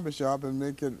like a barbershop, and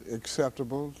make it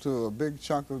acceptable to a big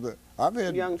chunk of the... I've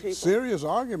had serious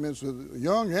arguments with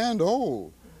young and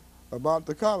old about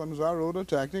the columns I wrote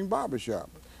attacking barbershop.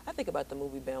 I think about the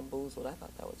movie Bamboozled. I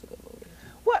thought that was a good movie.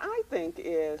 What I think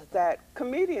is that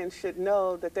comedians should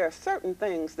know that there are certain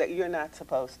things that you're not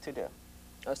supposed to do.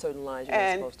 Or certain lines you're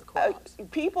not supposed to cross.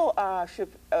 People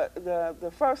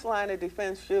the first line of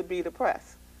defense should be the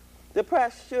press. The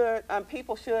press should,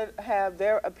 people should have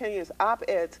their opinions,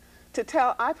 op-eds, to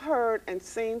tell. I've heard and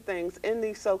seen things in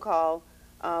these so-called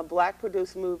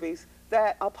black-produced movies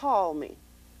that appall me.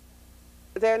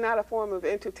 They're not a form of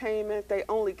entertainment. They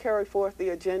only carry forth the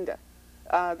agenda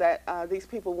that these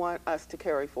people want us to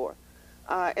carry forth.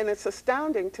 And it's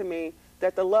astounding to me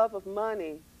that the love of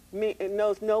money it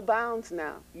knows no bounds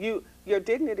now. Your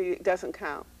dignity doesn't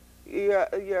count.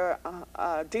 Your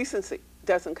decency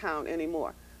doesn't count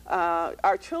anymore.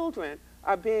 Our children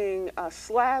are being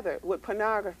slathered with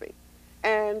pornography.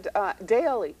 And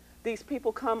daily, these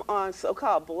people come on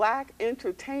so-called black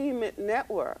entertainment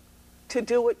network to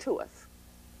do it to us.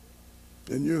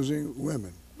 And using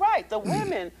women. Right, the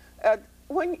women.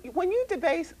 When you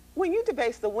debase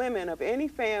the women of any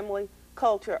family,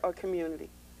 culture, or community,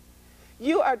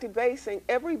 you are debasing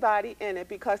everybody in it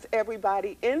because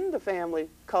everybody in the family,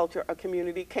 culture, or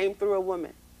community came through a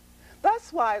woman.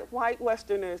 That's why white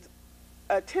Westerners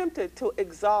attempted to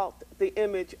exalt the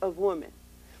image of women,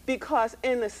 because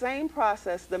in the same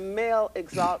process, the male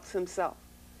exalts himself.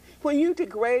 When you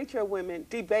degrade your women,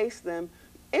 debase them,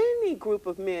 any group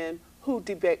of men who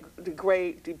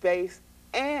degrade, debase,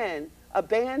 and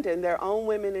abandon their own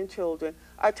women and children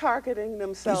are targeting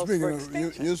themselves for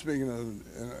extinction. You're speaking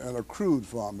in a crude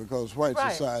form, because white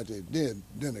society did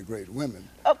denigrate women.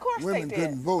 Of course women they did.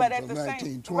 couldn't vote but at until the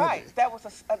 1920. Right, that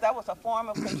was a form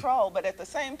of control, but at the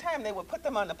same time they would put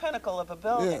them on the pinnacle of a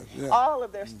building. Yes, yes. All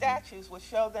of their statues would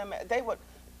show them,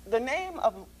 the name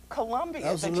of Columbia,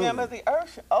 Absolutely. the gem of the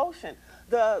ocean,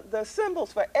 the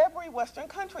symbols for every Western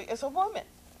country is a woman.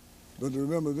 But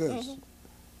remember this,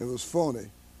 it was phony,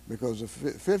 because the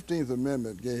 15th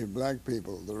Amendment gave black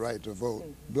people the right to vote,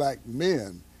 black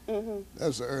men.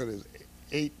 That's the earliest,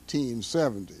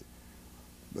 1870.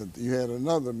 But you had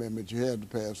another amendment you had to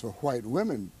pass for white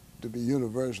women to be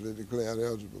universally declared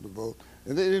eligible to vote,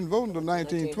 and they didn't vote until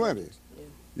 1920.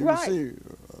 You can see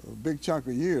a big chunk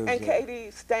of years. And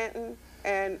Katie Stanton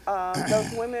and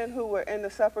those women who were in the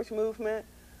suffrage movement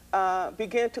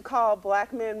began to call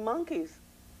black men monkeys.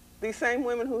 These same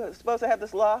women who are supposed to have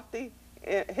this lofty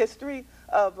history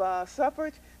of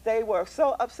suffrage, they were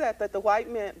so upset that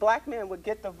black men would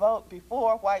get the vote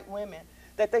before white women,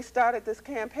 that they started this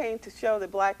campaign to show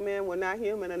that black men were not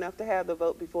human enough to have the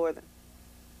vote before them.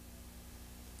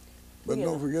 But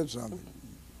don't forget something.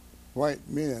 White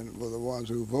men were the ones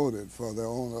who voted for their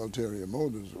own ulterior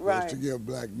motives, was to give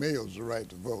black males the right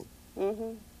to vote.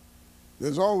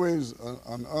 There's always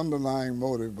an underlying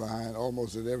motive behind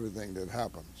almost everything that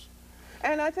happens.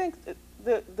 And I think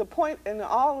the point in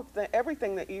all of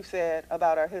everything that you said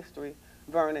about our history,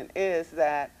 Vernon, is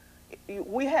that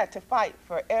we had to fight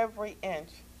for every inch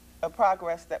of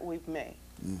progress that we've made.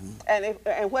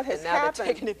 And what has happened?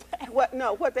 They're taking it back.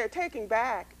 What they're taking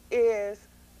back is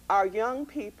our young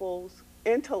people's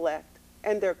intellect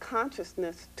and their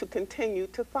consciousness to continue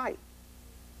to fight.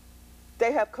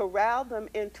 They have corralled them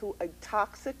into a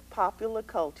toxic popular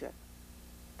culture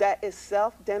that is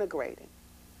self-denigrating,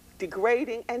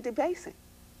 degrading, and debasing.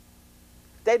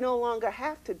 They no longer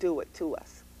have to do it to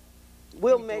us.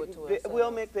 We'll make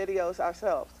videos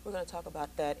ourselves. We're going to talk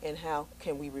about that and how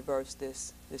can we reverse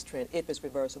this trend, if it's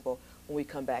reversible, when we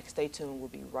come back. Stay tuned. We'll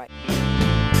be right back.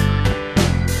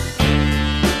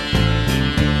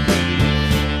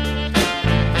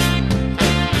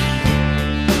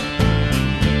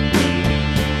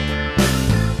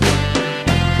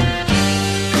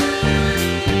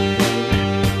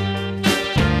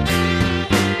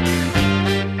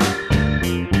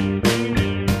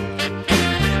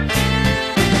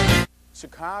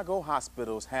 Chicago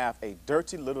hospitals have a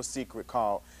dirty little secret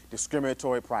called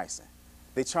discriminatory pricing.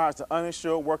 They charge the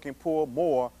uninsured working poor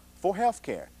more for health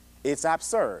care. It's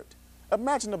absurd.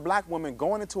 Imagine a black woman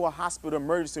going into a hospital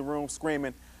emergency room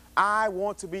screaming, "I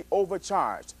want to be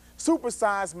overcharged.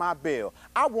 Supersize my bill.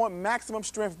 I want maximum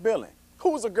strength billing.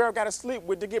 Who's a girl got to sleep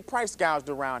with to get price gouged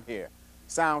around here?"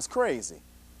 Sounds crazy.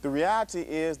 The reality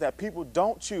is that people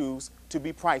don't choose to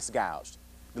be price gouged.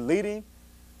 The leading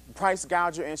price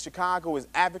gouger in Chicago is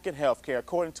Advocate Healthcare,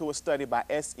 according to a study by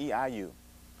SEIU.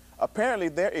 Apparently,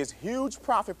 there is huge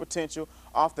profit potential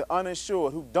off the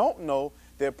uninsured who don't know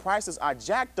their prices are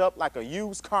jacked up like a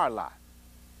used car lot.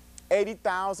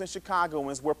 80,000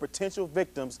 Chicagoans were potential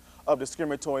victims of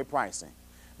discriminatory pricing.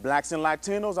 Blacks and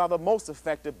Latinos are the most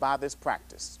affected by this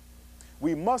practice.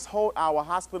 We must hold our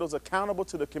hospitals accountable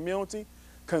to the community,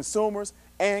 consumers,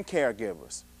 and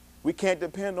caregivers. We can't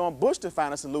depend on Bush to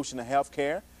find a solution to health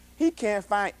care. He can't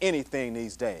find anything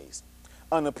these days.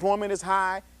 Unemployment is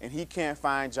high, and he can't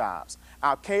find jobs.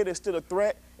 Al-Qaeda is still a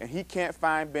threat, and he can't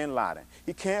find bin Laden.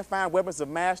 He can't find weapons of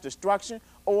mass destruction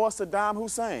or Saddam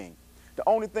Hussein. The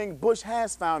only thing Bush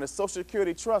has found is Social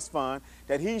Security Trust Fund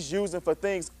that he's using for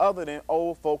things other than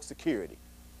old folks' security.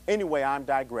 Anyway, I'm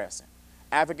digressing.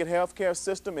 Advocate Healthcare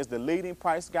System is the leading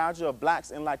price gouger of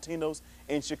blacks and Latinos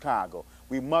in Chicago.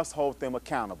 We must hold them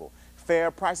accountable.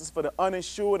 Fair prices for the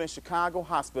uninsured in Chicago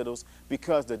hospitals,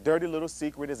 because the dirty little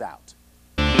secret is out.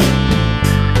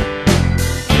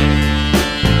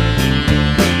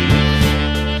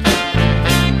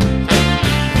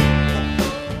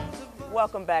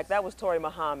 Welcome back. That was Tori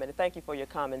Muhammad, and thank you for your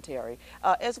commentary.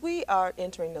 As we are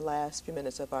entering the last few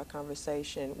minutes of our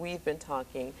conversation, we've been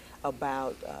talking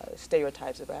about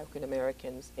stereotypes of African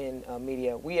Americans in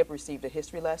media. We have received a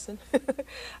history lesson.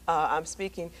 I'm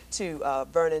speaking to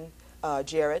Vernon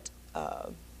Jarrett,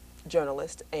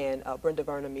 journalist, and Brenda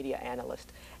Verner, media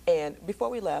analyst. And before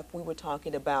we left, we were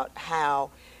talking about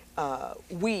how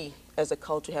we, as a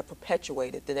culture, have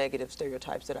perpetuated the negative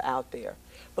stereotypes that are out there.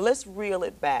 But let's reel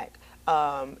it back.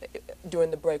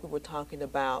 During the break, we were talking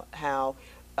about how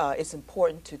it's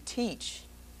important to teach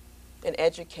and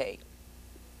educate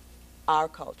our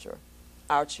culture,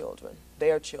 our children,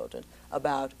 their children,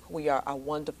 about who we are, our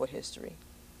wonderful history,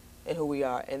 and who we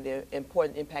are, and the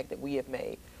important impact that we have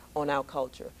made on our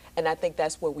culture. And I think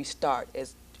that's where we start,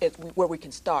 is where we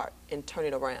can start in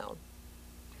turning around.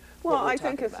 Well, I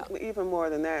think it's even more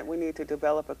than that. We need to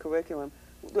develop a curriculum.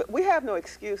 We have no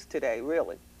excuse today,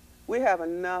 really. We have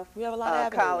enough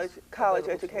college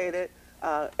educated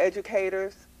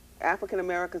educators, African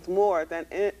Americans, more than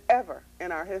ever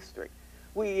in our history.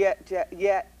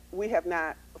 Yet we have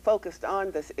not focused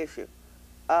on this issue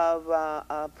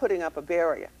of putting up a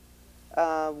barrier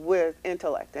with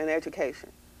intellect and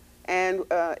education. And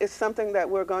it's something that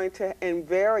we're going to, in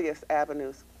various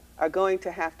avenues, are going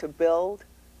to have to build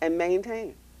and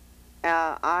maintain.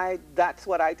 That's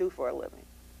what I do for a living.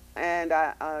 And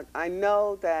I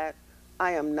know that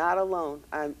I am not alone.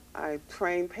 I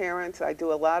train parents. I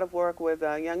do a lot of work with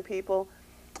young people.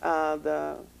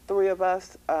 The three of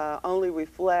us only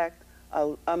reflect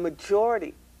a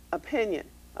majority opinion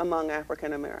among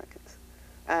African Americans.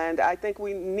 And I think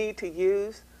we need to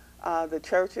use the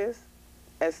churches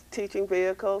as teaching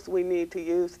vehicles. We need to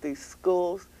use these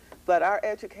schools. But our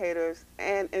educators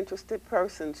and interested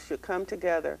persons should come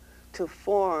together to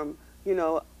form,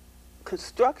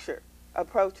 structured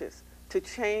approaches to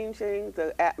changing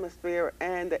the atmosphere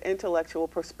and the intellectual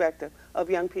perspective of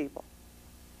young people.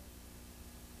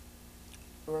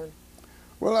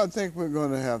 Well, I think we're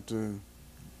going to have to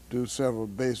do several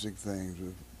basic things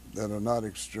that are not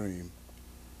extreme,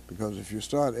 because if you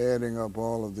start adding up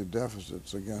all of the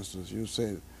deficits against us, you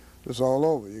say it's all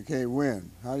over. You can't win.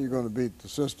 How are you going to beat the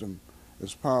system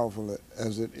as powerful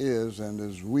as it is and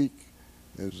as weak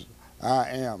as I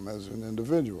am as an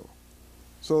individual?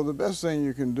 So the best thing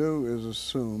you can do is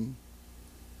assume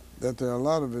that there are a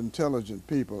lot of intelligent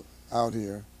people out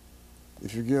here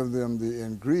if you give them the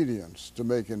ingredients to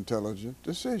make intelligent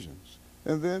decisions.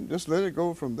 And then just let it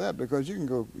go from that, because you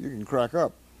can crack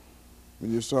up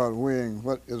when you start weighing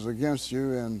what is against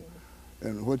you and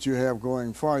what you have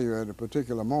going for you at a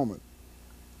particular moment.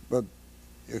 But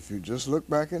if you just look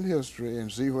back in history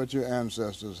and see what your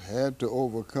ancestors had to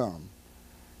overcome,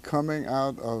 coming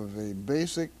out of a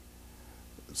basic,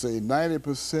 say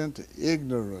 90%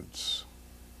 ignorance,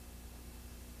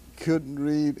 couldn't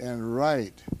read and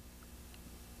write,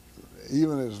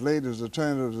 even as late as the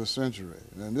turn of the century.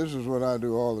 And this is what I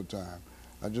do all the time.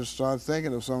 I just start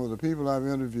thinking of some of the people I've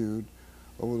interviewed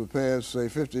over the past, say,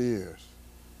 50 years,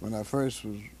 when I first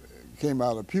came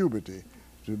out of puberty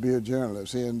to be a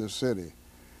journalist here in this city,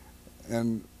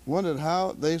 and wondered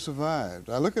how they survived.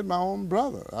 I look at my own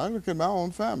brother. I look at my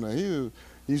own family.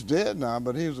 He's dead now,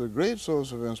 but he was a great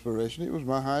source of inspiration. He was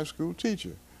my high school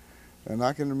teacher. And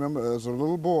I can remember as a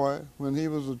little boy when he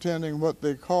was attending what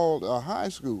they called a high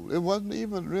school. It wasn't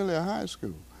even really a high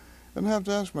school. And I have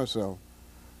to ask myself,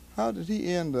 how did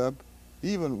he end up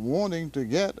even wanting to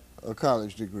get a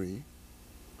college degree,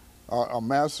 or a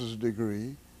master's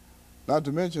degree, not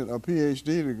to mention a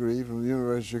PhD degree from the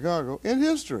University of Chicago in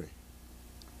history?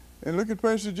 And look at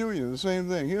Percy Jr., the same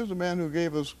thing. Here's the man who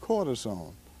gave us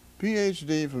cortisone,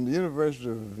 PhD from the University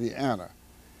of Vienna,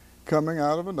 coming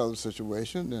out of another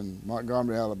situation in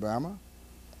Montgomery, Alabama,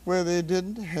 where they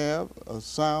didn't have a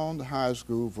sound high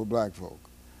school for black folk.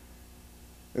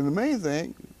 And the main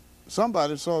thing,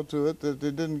 somebody saw to it that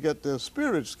they didn't get their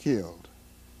spirits killed.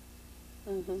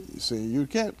 You see, you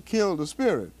can't kill the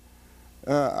spirit.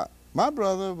 My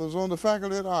brother was on the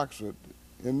faculty at Oxford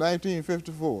in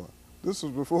 1954. This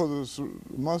was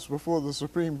months before the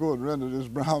Supreme Court rendered its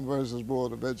Brown versus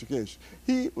Board of Education.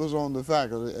 He was on the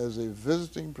faculty as a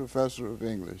visiting professor of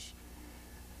English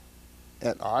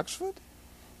at Oxford.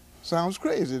 Sounds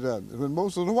crazy, doesn't it? When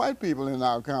most of the white people in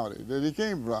our county that he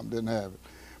came from didn't have it.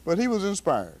 But he was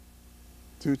inspired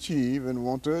to achieve and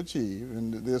want to achieve,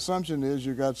 and the assumption is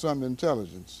you got some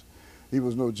intelligence. He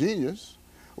was no genius.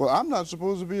 Well, I'm not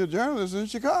supposed to be a journalist in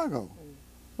Chicago.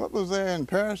 What was there in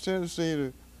Paris, Tennessee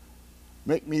to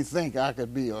make me think I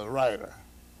could be a writer?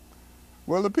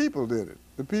 Well, the people did it.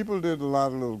 The people did a lot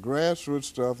of little grassroots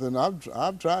stuff, and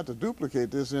I've tried to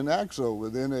duplicate this in AXO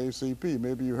with NACP.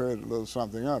 Maybe you heard a little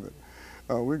something of it.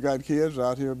 We've got kids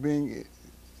out here being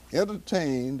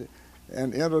entertained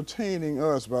and entertaining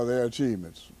us by their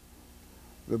achievements.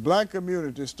 The black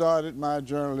community started my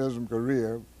journalism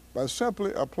career by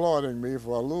simply applauding me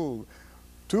for a little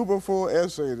 2x4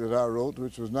 essay that I wrote,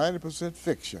 which was 90%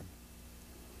 fiction,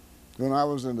 when I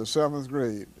was in the 7th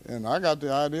grade. And I got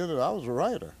the idea that I was a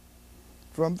writer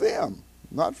from them,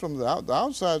 not from the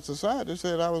outside society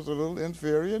said I was a little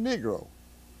inferior Negro.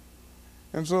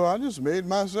 And so I just made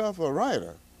myself a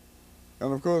writer.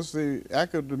 And of course the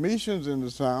academicians in the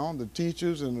town, the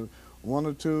teachers and one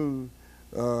or two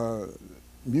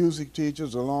music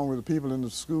teachers, along with the people in the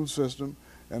school system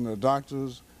and the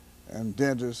doctors and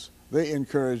dentists, they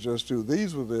encouraged us to.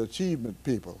 These were the achievement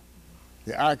people,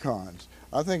 the icons.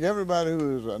 I think everybody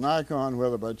who is an icon,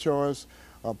 whether by choice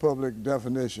or public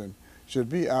definition, should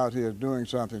be out here doing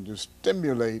something to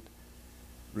stimulate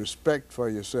respect for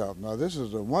yourself. Now, this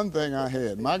is the one thing I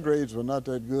had. My grades were not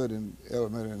that good in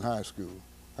elementary and high school,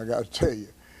 I got to tell you.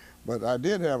 But I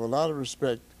did have a lot of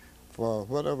respect for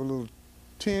whatever little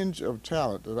tinge of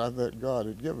talent that I thought God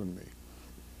had given me.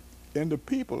 And the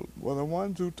people were the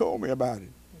ones who told me about it.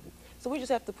 So we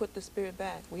just have to put the spirit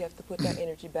back. We have to put that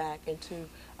energy back into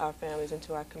our families,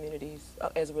 into our communities,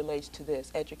 as it relates to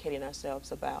this, educating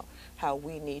ourselves about how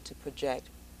we need to project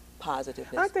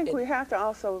positiveness. I think we have to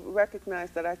also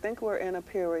recognize that I think we're in a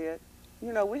period,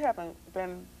 you know, we haven't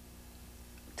been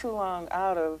too long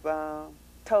out of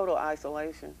total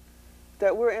isolation,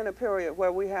 that we're in a period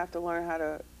where we have to learn how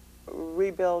to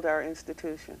rebuild our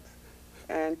institutions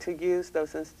and to use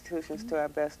those institutions to our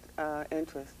best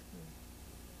interest.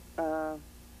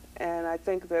 And I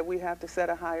think that we have to set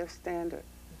a higher standard,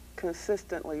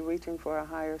 consistently reaching for a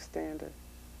higher standard.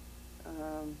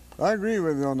 I agree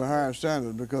with you on the higher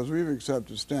standard, because we've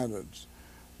accepted standards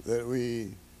that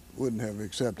we wouldn't have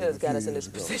accepted a few got us in years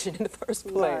this ago. position in the first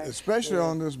place. Right. Especially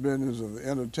on this business of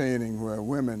entertaining, where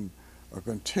women are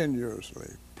continuously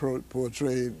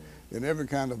portrayed in every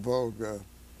kind of vulgar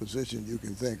position you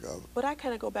can think of. But I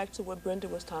kind of go back to what Brenda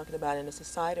was talking about, in a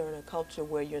society or in a culture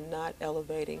where you're not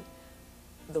elevating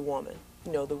the woman,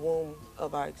 you know, the womb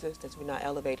of our existence, we're not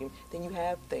elevating, then you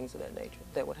have things of that nature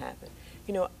that would happen.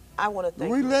 You know, I want to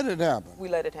thank We you. let it happen. We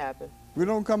let it happen. We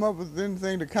don't come up with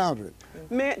anything to counter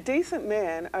it. Decent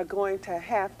men are going to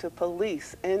have to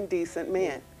police indecent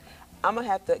men. I'm going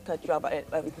to have to cut you off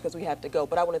because we have to go,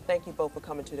 but I want to thank you both for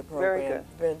coming to the program.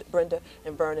 Very good. Brenda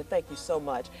and Vernon, thank you so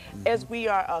much. As we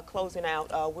are closing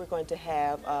out, we're going to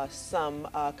have some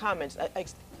comments.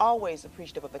 Always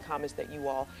appreciative of the comments that you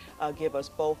all give us,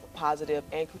 both positive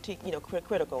and critique, you know,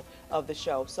 critical of the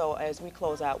show. So as we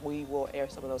close out, we will air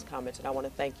some of those comments, and I want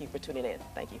to thank you for tuning in.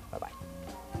 Thank you. Bye-bye.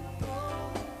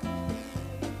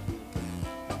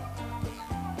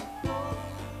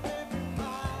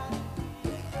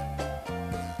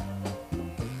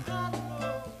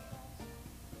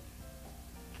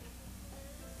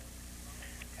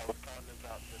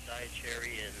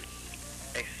 Dietary and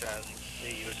exercise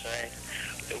that you were saying,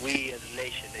 that we as a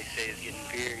nation, they say, is getting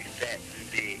very fat and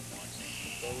big.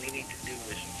 What we need to do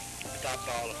is stop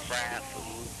all the fried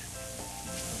food,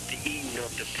 the eating of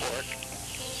the pork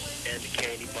and the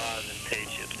candy bars and potato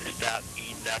chips, and stop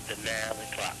eating after 9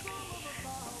 o'clock.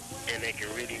 And they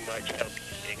can really much help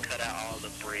you and cut out all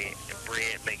the bread. The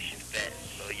bread makes you fat.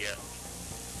 So yeah,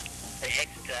 they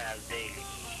exercise daily.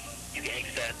 You can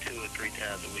exercise 2 or 3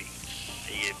 times a week.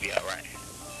 You'll be all right.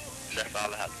 And that's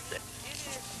all I have to say.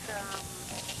 It's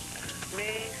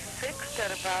May 6th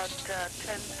at about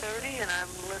 10:30, and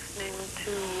I'm listening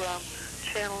to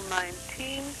Channel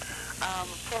 19, a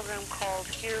program called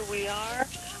Here We Are.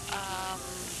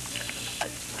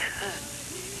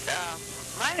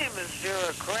 My name is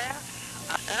Vera Graff,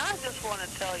 and I just want to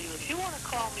tell you, if you want to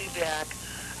call me back,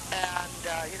 and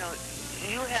you know,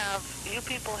 you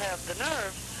people have the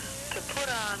nerve to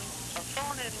put on a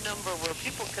phone-in number where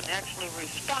people can actually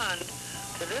respond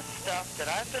to this stuff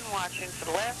that I've been watching for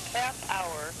the last half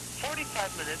hour, 45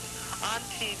 minutes on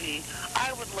TV.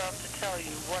 I would love to tell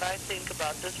you what I think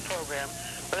about this program.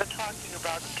 They're talking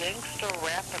about gangster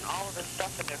rap and all of this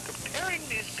stuff, and they're comparing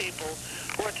these people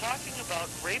who are talking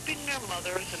about raping their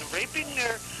mothers and raping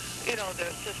their, you know,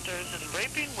 their sisters and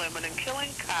raping women and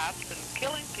killing cops and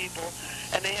killing people,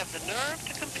 and they have the nerve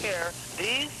to compare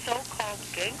these so-called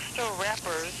gangster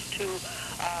rappers to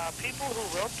people who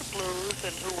wrote the blues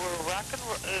and who were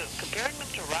comparing them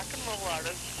to rock and roll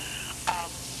artists.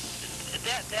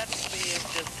 That to me is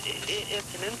just,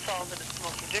 it's an insult, and it's the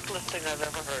most ridiculous thing I've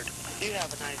ever heard. You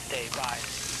have a nice day. Bye.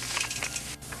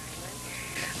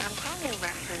 I'm calling in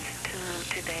reference to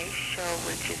today's show,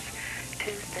 which is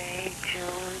Tuesday,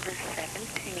 June the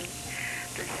 17th.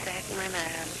 The segment,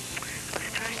 I was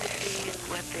trying to see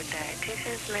what the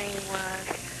dietitian's name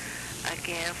was.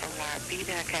 Again, from our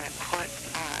beating, I kind of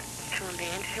tuned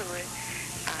into it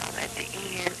at the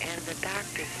end, and the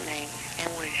doctor's name and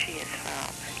where she is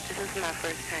from. This is my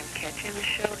first time catching the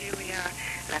show. Here we are,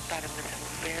 and I thought it was a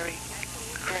very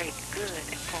great, good,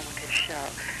 informative show.